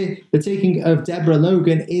that is it. The Taking of Deborah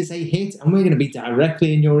Logan is a hit, and we're going to be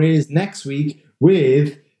directly in your ears next week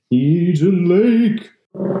with Eden Lake.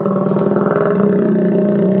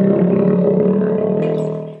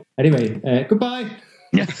 Anyway, goodbye.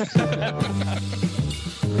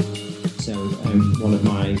 So one of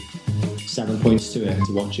my 7 points to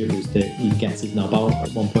watch it was that he gets his knob out at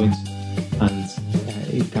one point, and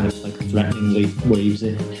he kind of like threateningly waves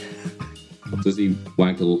it. Does he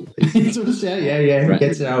waggle? He does, yeah. He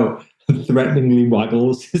gets it out and threateningly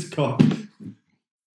waggles his cock.